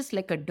floor, is just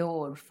like a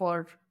door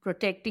for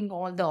protecting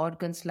all the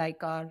organs,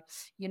 like our,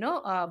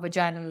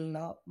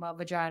 vagina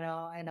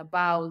and our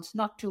bowels,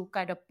 not to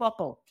kind of pop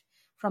out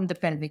from the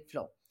pelvic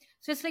floor.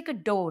 So it's like a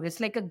door. It's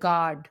like a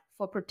guard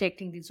for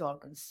protecting these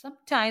organs.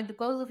 Sometimes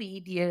because of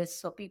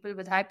EDS or people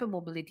with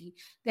hypermobility,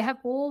 they have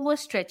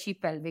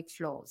overstretchy pelvic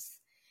floors.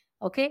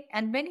 Okay.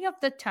 And many of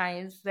the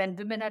times when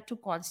women are too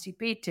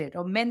constipated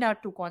or men are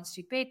too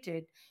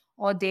constipated,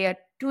 or they are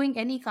doing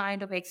any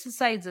kind of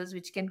exercises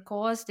which can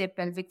cause their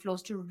pelvic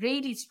floors to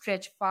really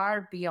stretch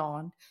far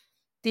beyond,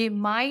 they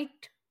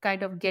might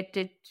kind of get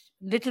it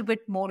a little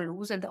bit more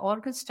loose and the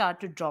organs start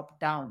to drop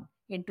down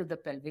into the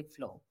pelvic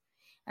floor.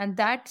 And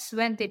that's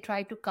when they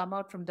try to come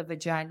out from the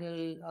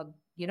vaginal,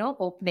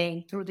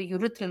 opening, through the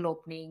urethral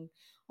opening,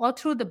 or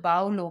through the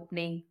bowel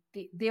opening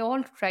they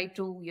all try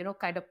to,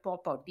 kind of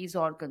pop out these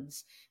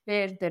organs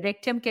where the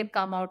rectum can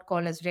come out,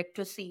 called as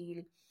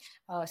rectocele,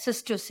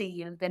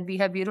 cystocele. Then we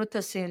have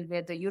urethral,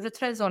 where the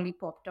urethra is only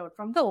popped out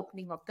from the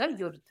opening of the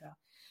urethra.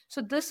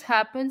 So this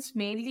happens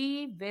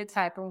mainly with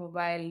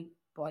hypermobile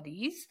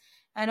bodies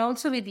and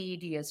also with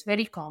EDS,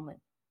 very common.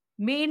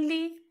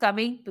 Mainly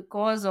coming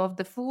because of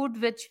the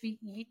food which we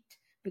eat,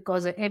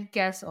 because of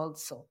MCAS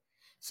also.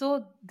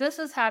 So this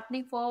is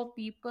happening for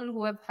people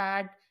who have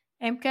had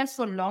MCAS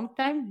for a long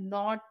time,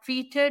 not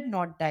treated,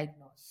 not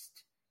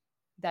diagnosed.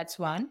 That's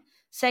one.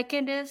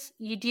 Second is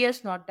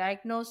EDS not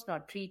diagnosed,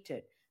 not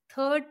treated.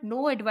 Third,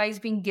 no advice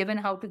being given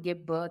how to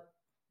give birth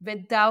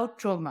without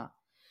trauma.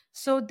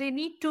 So they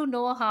need to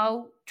know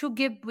how to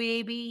give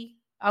baby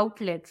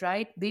outlet,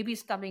 right?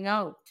 Baby's coming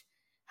out.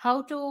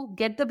 How to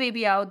get the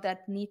baby out,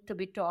 that need to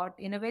be taught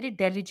in a very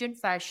diligent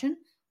fashion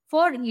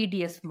for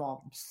EDS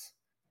moms,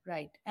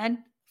 right? And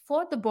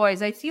for the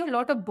boys, I see a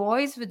lot of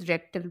boys with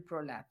rectal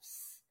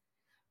prolapse,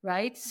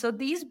 right? So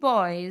these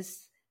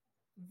boys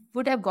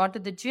would have gone to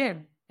the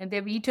gym and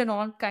they've eaten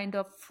all kind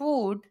of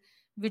food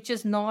which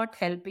is not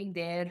helping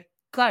their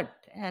gut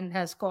and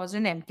has caused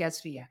an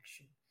MCAS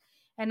reaction.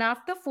 And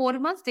after 4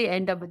 months, they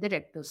end up with the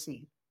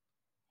rectocele.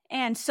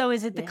 And so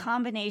is it the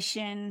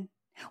combination?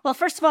 Well,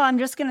 first of all, I'm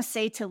just going to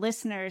say to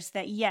listeners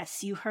that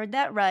yes, you heard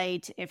that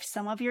right. If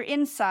some of your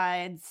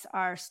insides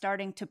are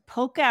starting to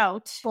poke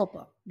out,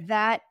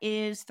 that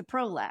is the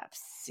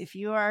prolapse. If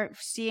you are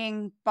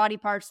seeing body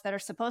parts that are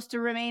supposed to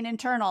remain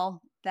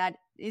internal, that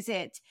is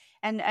it.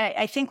 And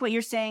I think what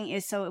you're saying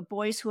is, so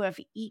boys who have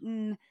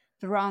eaten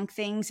the wrong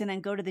things and then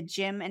go to the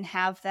gym and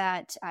have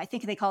that, I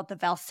think they call it the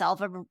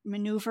Valsalva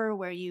maneuver,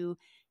 where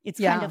it's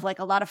kind of like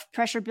a lot of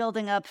pressure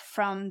building up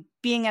from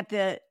being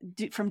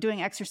from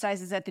doing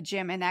exercises at the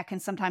gym, and that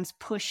can sometimes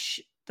push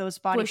those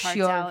body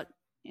parts out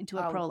into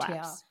a prolapse.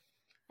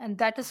 Yeah. And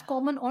that is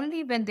common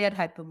only when they are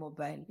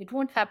hypermobile. It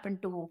won't happen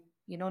to,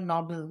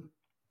 normal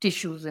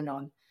tissues and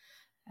all.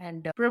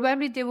 And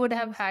probably they would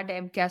have had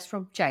MCAS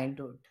from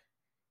childhood,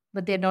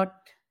 but they're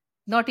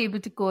not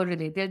able to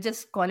correlate. They'll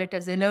just call it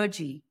as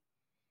allergy.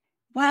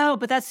 Wow,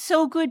 but that's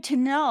so good to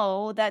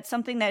know that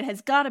something that has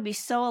got to be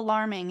so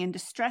alarming and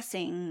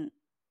distressing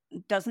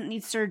doesn't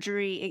need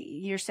surgery.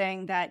 You're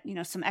saying that,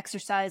 some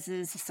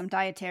exercises, some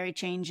dietary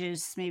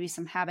changes, maybe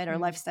some habit or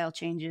lifestyle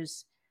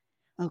changes.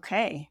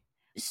 Okay.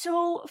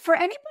 So for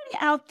anybody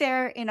out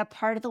there in a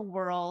part of the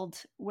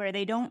world where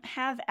they don't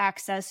have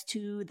access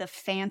to the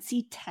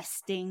fancy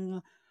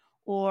testing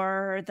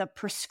or the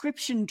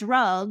prescription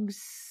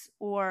drugs,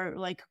 or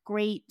like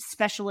great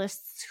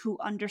specialists who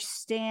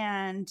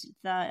understand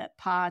the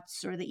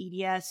POTS or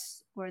the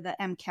EDS or the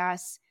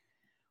MCAS,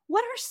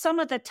 what are some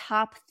of the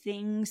top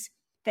things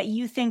that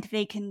you think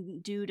they can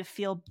do to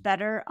feel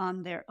better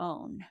on their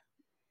own?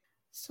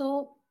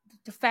 So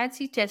the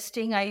fancy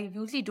testing, I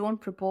usually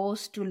don't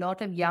propose to a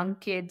lot of young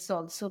kids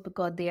also,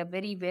 because they are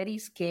very, very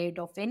scared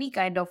of any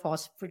kind of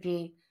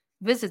hospital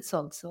visits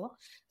also.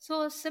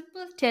 So a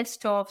simple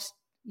test of,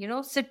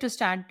 sit to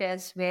stand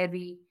test, where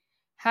we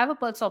have a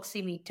pulse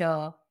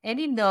oximeter,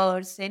 any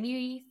nurse,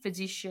 any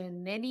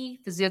physician, any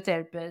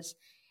physiotherapist,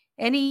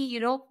 any,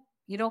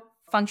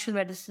 functional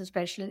medicine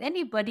specialist,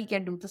 anybody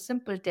can do the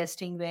simple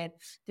testing where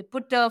they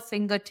put a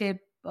fingertip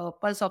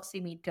pulse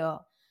oximeter,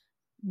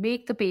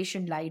 make the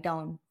patient lie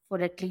down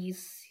for at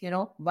least,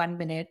 1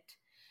 minute,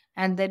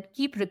 and then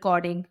keep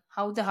recording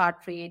how the heart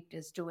rate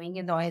is doing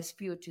and the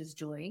SpO2 is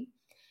doing.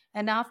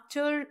 And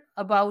after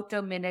about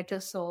a minute or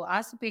so,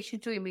 ask the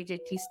patient to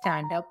immediately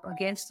stand up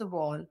against the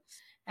wall,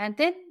 and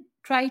then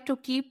try to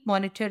keep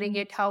monitoring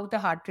it, how the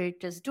heart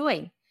rate is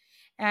doing.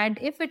 And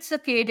if it's a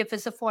kid, if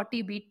it's a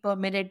 40 beat per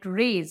minute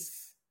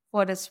raise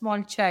for a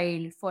small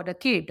child, for a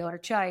kid or a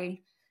child,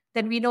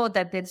 then we know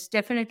that there's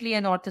definitely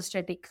an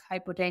orthostatic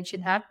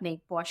hypotension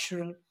happening.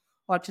 Postural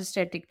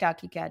orthostatic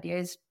tachycardia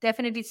is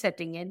definitely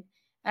setting in.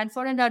 And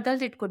for an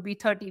adult, it could be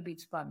 30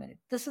 beats per minute.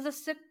 This is a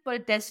simple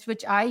test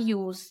which I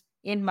use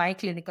in my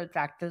clinical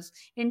practice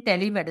in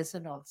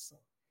telemedicine also.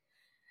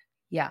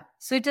 Yeah.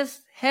 So it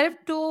has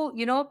helped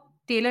to,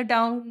 tailor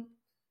down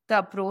the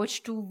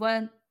approach to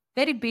one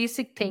very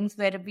basic things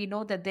where we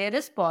know that there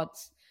is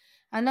spots.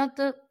 And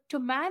to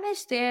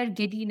manage their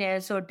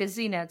giddiness or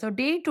dizziness or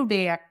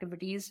day-to-day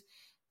activities,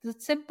 the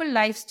simple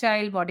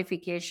lifestyle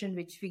modification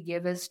which we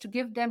give is to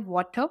give them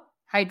water.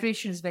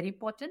 Hydration is very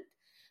important.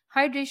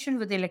 Hydration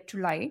with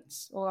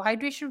electrolytes, or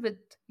hydration with,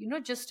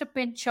 just a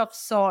pinch of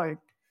salt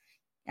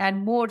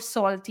and more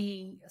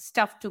salty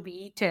stuff to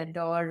be eaten,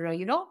 or,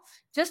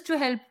 just to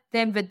help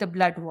them with the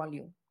blood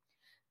volume.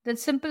 Then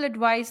simple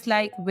advice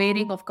like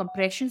wearing of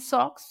compression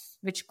socks,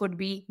 which could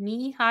be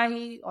knee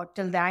high or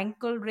till the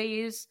ankle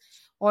raise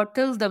or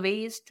till the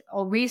waist,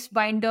 or waist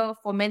binder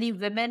for many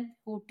women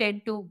who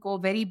tend to go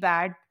very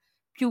bad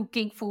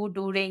puking food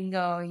during,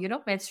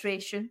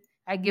 menstruation.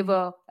 I give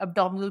a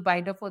abdominal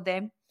binder for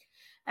them.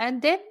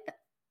 And then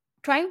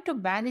trying to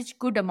manage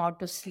good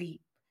amount of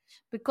sleep,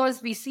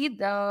 because we see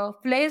the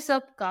flares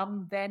up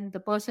come when the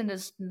person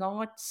is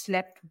not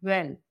slept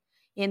well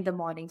in the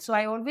morning. So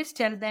I always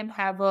tell them,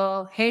 have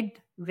a head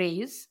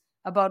raise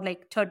about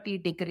like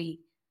 30-degree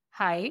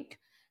height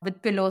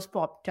with pillows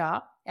popped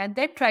up, and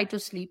then try to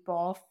sleep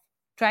off,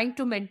 trying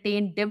to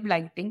maintain dim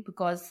lighting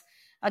because,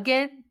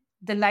 again,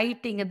 the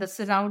lighting and the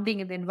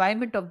surrounding and the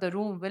environment of the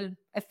room will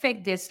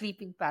affect their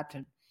sleeping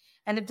pattern.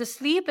 And if the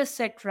sleep is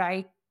set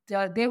right,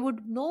 there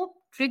would no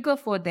trigger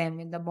for them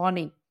in the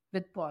morning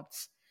with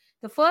POTS.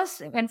 The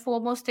first and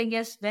foremost thing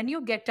is when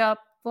you get up,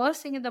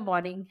 first thing in the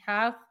morning,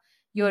 have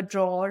your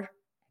drawer,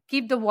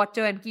 keep the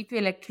water and keep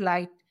your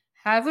electrolyte,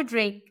 have a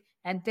drink,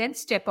 and then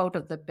step out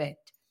of the bed.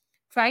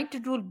 Try to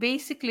do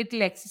basic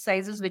little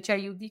exercises, which I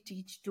usually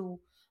teach to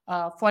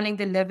following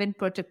the 11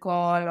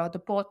 protocol or the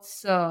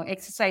POTS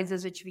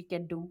exercises, which we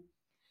can do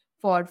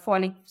for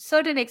following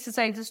certain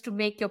exercises to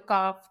make your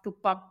calf to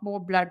pump more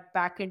blood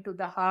back into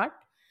the heart.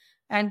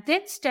 And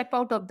then step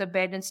out of the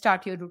bed and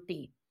start your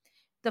routine.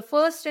 The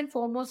first and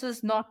foremost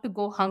is not to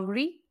go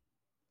hungry.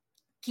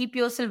 Keep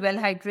yourself well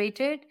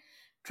hydrated.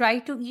 Try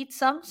to eat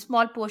some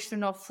small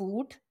portion of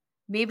food.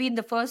 Maybe in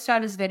the first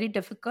hour is very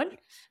difficult,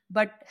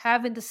 but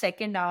have in the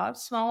second hour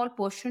small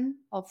portion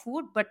of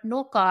food, but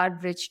no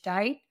carb rich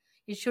diet.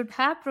 It should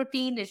have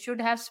protein. It should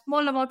have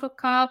small amount of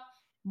carb,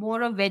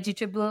 more of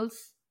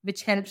vegetables,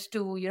 which helps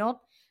to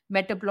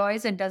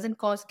metabolize and doesn't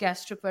cause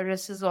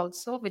gastroparesis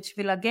also, which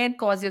will again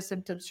cause your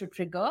symptoms to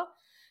trigger.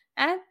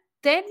 And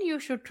then you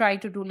should try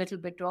to do a little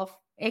bit of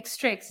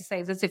extra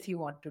exercises if you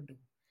want to do.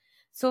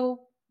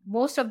 So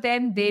most of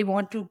them, they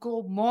want to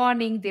go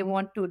morning, they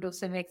want to do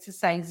some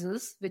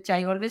exercises, which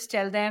I always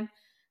tell them,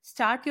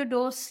 start your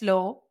dose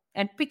slow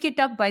and pick it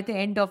up by the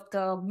end of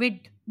the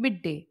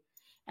midday.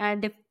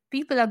 And if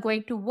people are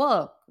going to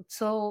work,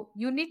 so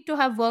you need to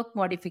have work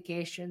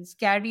modifications,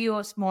 carry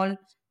your small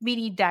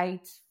mini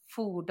diets,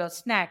 food or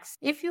snacks.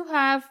 If you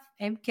have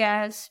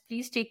MCAS,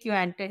 please take your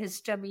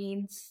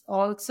antihistamines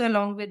also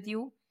along with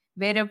you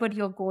wherever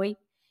you're going.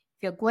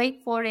 If you're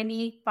going for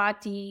any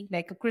party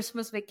like a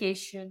Christmas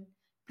vacation,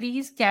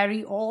 please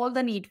carry all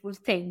the needful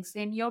things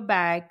in your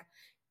bag.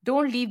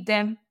 Don't leave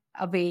them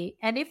away.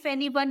 And if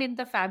anyone in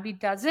the family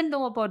doesn't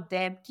know about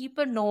them, keep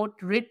a note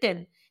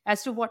written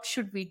as to what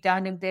should be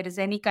done if there is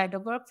any kind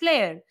of a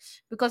flare.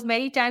 Because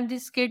many times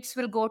these kids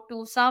will go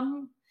to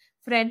some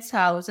friend's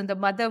house and the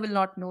mother will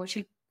not know.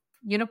 She'll,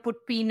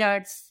 put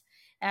peanuts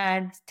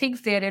and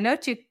things they're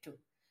allergic to.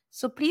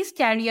 So please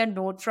carry a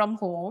note from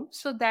home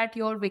so that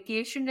your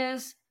vacation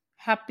is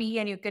happy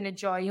and you can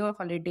enjoy your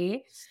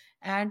holiday.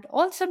 And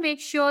also make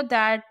sure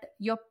that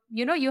you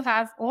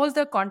have all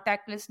the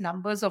contact list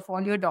numbers of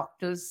all your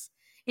doctors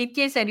in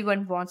case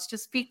anyone wants to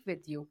speak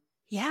with you.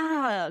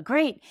 Yeah,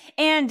 great.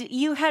 And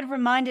you had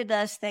reminded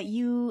us that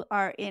you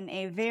are in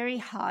a very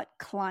hot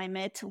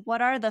climate.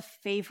 What are the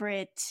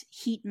favorite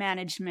heat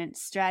management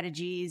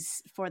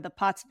strategies for the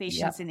POTS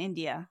patients in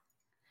India?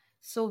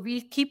 So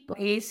we keep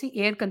AC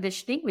air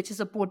conditioning, which is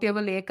a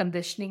portable air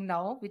conditioning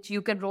now, which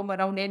you can roam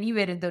around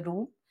anywhere in the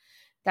room.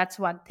 That's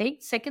one thing.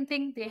 Second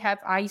thing, they have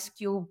ice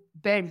cube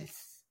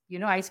belts,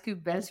 ice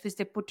cube belts, which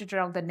they put it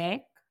around the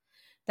neck.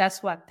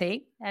 That's one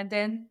thing. And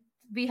then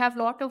we have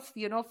a lot of,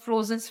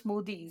 frozen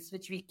smoothies,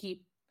 which we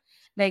keep.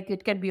 Like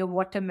it can be a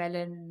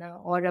watermelon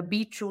or a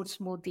beetroot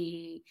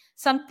smoothie,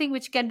 something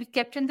which can be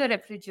kept in the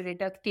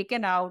refrigerator,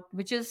 taken out,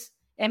 which is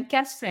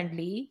MCAS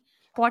friendly,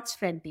 POTS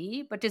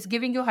friendly, but is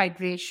giving you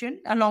hydration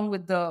along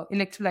with the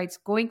electrolytes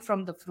going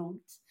from the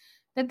fruits.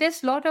 Then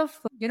there's a lot of,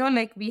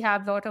 like we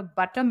have a lot of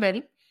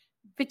buttermilk,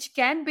 which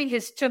can be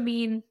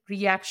histamine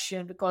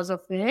reaction because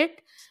of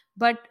it.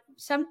 But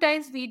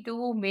sometimes we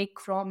do make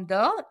from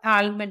the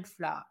almond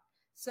flour.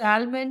 So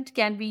almond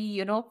can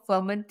be,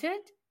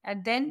 fermented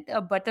and then a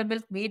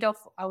buttermilk made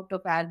out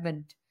of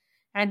almond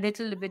and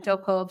little bit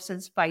of herbs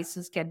and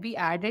spices can be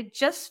added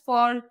just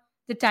for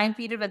the time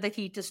period when the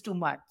heat is too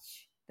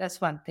much.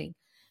 That's one thing.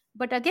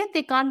 But again,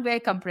 they can't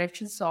wear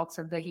compression socks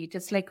in the heat.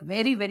 It's like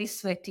very, very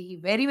sweaty,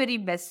 very, very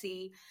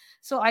messy.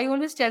 So I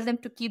always tell them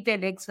to keep their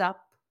legs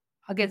up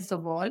against the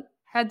wall,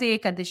 have the air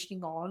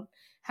conditioning on,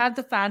 have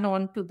the fan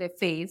on to their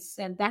face,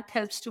 and that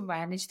helps to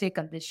manage their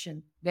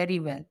condition very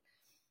well.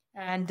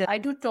 And I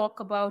do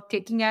talk about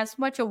taking as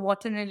much of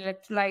water and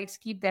electrolytes,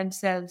 keep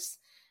themselves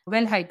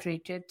well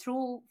hydrated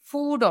through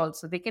food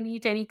also. They can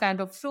eat any kind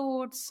of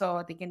fruits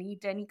or they can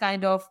eat any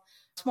kind of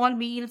small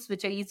meals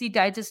which are easy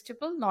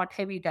digestible, not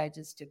heavy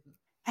digestible.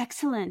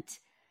 Excellent.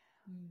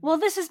 Well,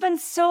 this has been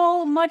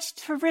so much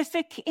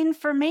terrific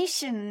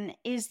information.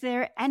 Is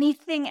there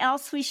anything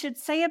else we should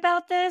say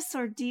about this,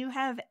 or do you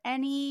have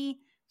any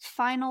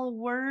final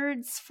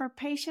words for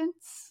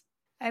patients?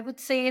 I would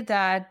say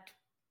that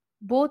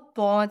both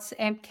POTS,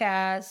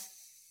 MCAS,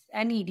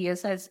 and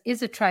EDS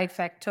is a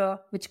trifecta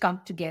which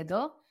come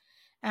together.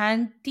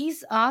 And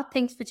these are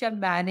things which are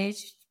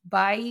managed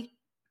by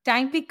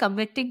timely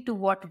committing to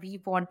what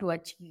we want to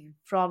achieve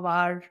from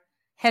our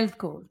health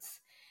goals.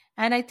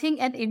 And I think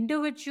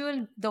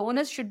the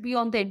onus should be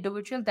on the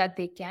individual that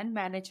they can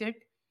manage it.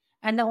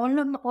 And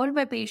all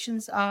my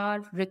patients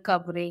are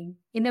recovering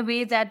in a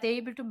way that they're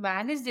able to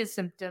manage their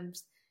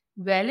symptoms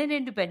well and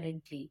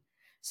independently.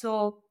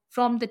 So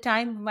from the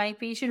time my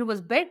patient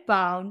was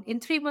bedbound, in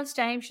 3 months'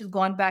 time, she's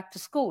gone back to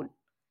school.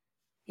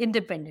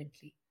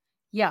 independently.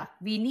 Yeah,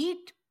 we need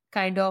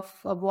kind of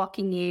a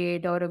walking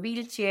aid or a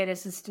wheelchair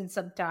assistant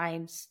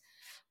sometimes,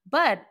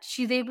 but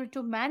she's able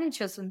to manage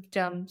her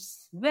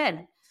symptoms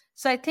well.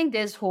 So I think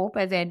there's hope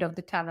at the end of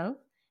the tunnel.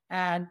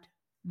 And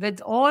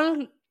with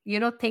all,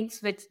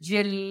 things which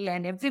Jill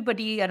and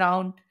everybody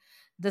around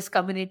this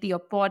community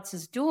of POTS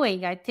is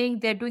doing, I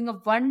think they're doing a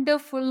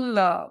wonderful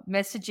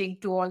messaging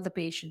to all the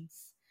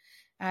patients.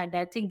 And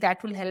I think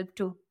that will help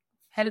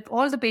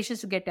all the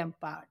patients to get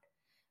empowered.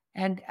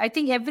 And I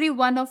think every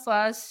one of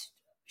us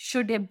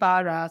should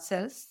empower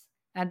ourselves,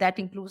 and that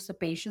includes the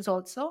patients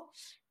also.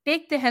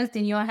 Take the health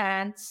in your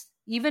hands.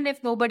 Even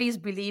if nobody is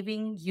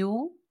believing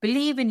you,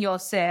 believe in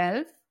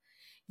yourself.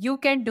 You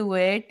can do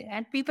it,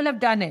 and people have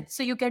done it.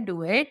 So you can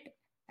do it,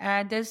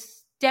 and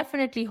there's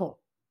definitely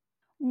hope.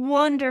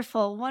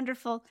 Wonderful,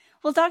 wonderful.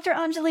 Well, Dr.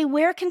 Anjali,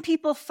 where can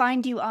people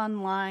find you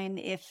online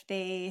if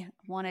they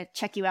want to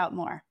check you out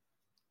more?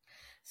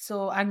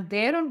 So I'm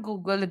there on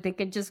Google. They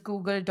can just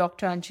Google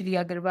Dr.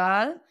 Anjali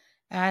Agarwal.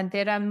 And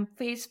there I'm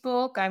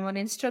Facebook. I'm on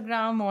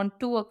Instagram on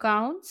 2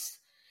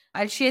 accounts.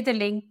 I'll share the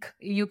link.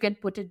 You can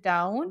put it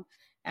down.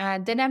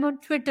 And then I'm on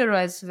Twitter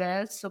as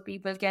well. So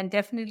people can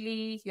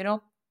definitely,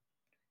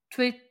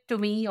 tweet to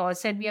me or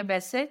send me a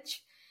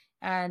message.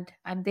 And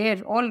I'm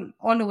there all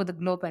over the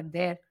globe. I'm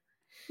there.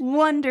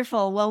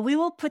 Wonderful. Well, we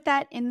will put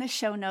that in the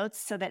show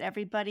notes so that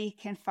everybody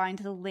can find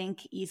the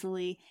link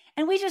easily.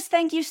 And we just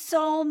thank you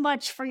so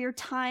much for your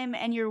time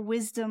and your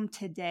wisdom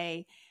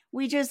today.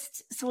 We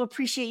just so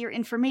appreciate your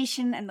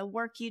information and the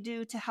work you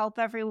do to help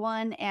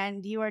everyone.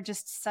 And you are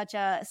just such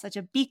a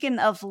beacon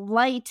of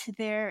light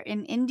there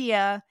in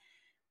India,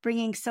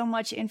 bringing so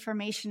much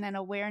information and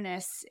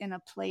awareness in a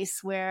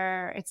place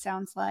where it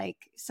sounds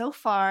like so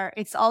far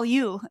it's all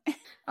you.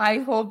 I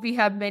hope we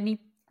have many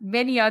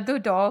other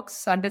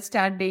dogs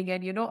understanding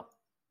and,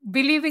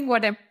 believing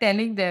what I'm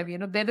telling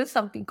them. There is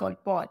something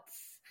called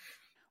POTS.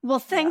 Well,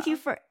 thank you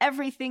for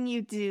everything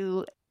you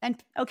do.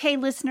 And okay,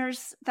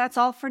 listeners, that's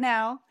all for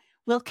now.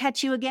 We'll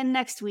catch you again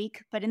next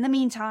week. But in the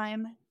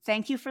meantime,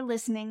 thank you for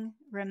listening.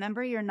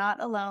 Remember, you're not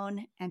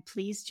alone, and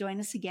please join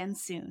us again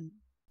soon.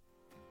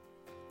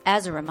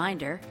 As a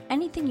reminder,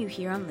 anything you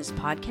hear on this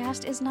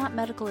podcast is not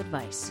medical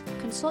advice.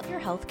 Consult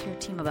your healthcare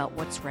team about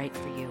what's right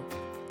for you.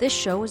 This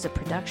show is a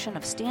production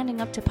of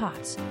Standing Up to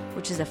POTS,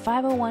 which is a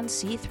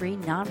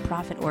 501c3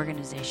 nonprofit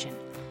organization.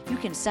 You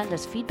can send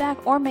us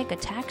feedback or make a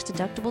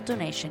tax-deductible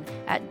donation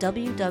at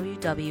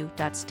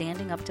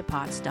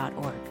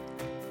www.standinguptopots.org.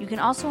 You can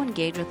also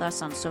engage with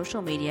us on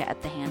social media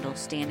at the handle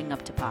Standing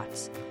Up to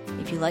POTS.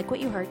 If you like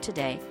what you heard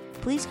today,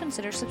 please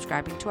consider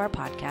subscribing to our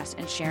podcast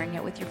and sharing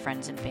it with your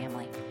friends and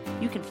family.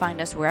 You can find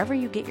us wherever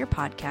you get your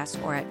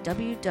podcasts or at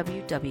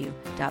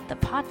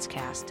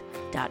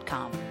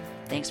www.thepotscast.com.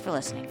 Thanks for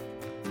listening.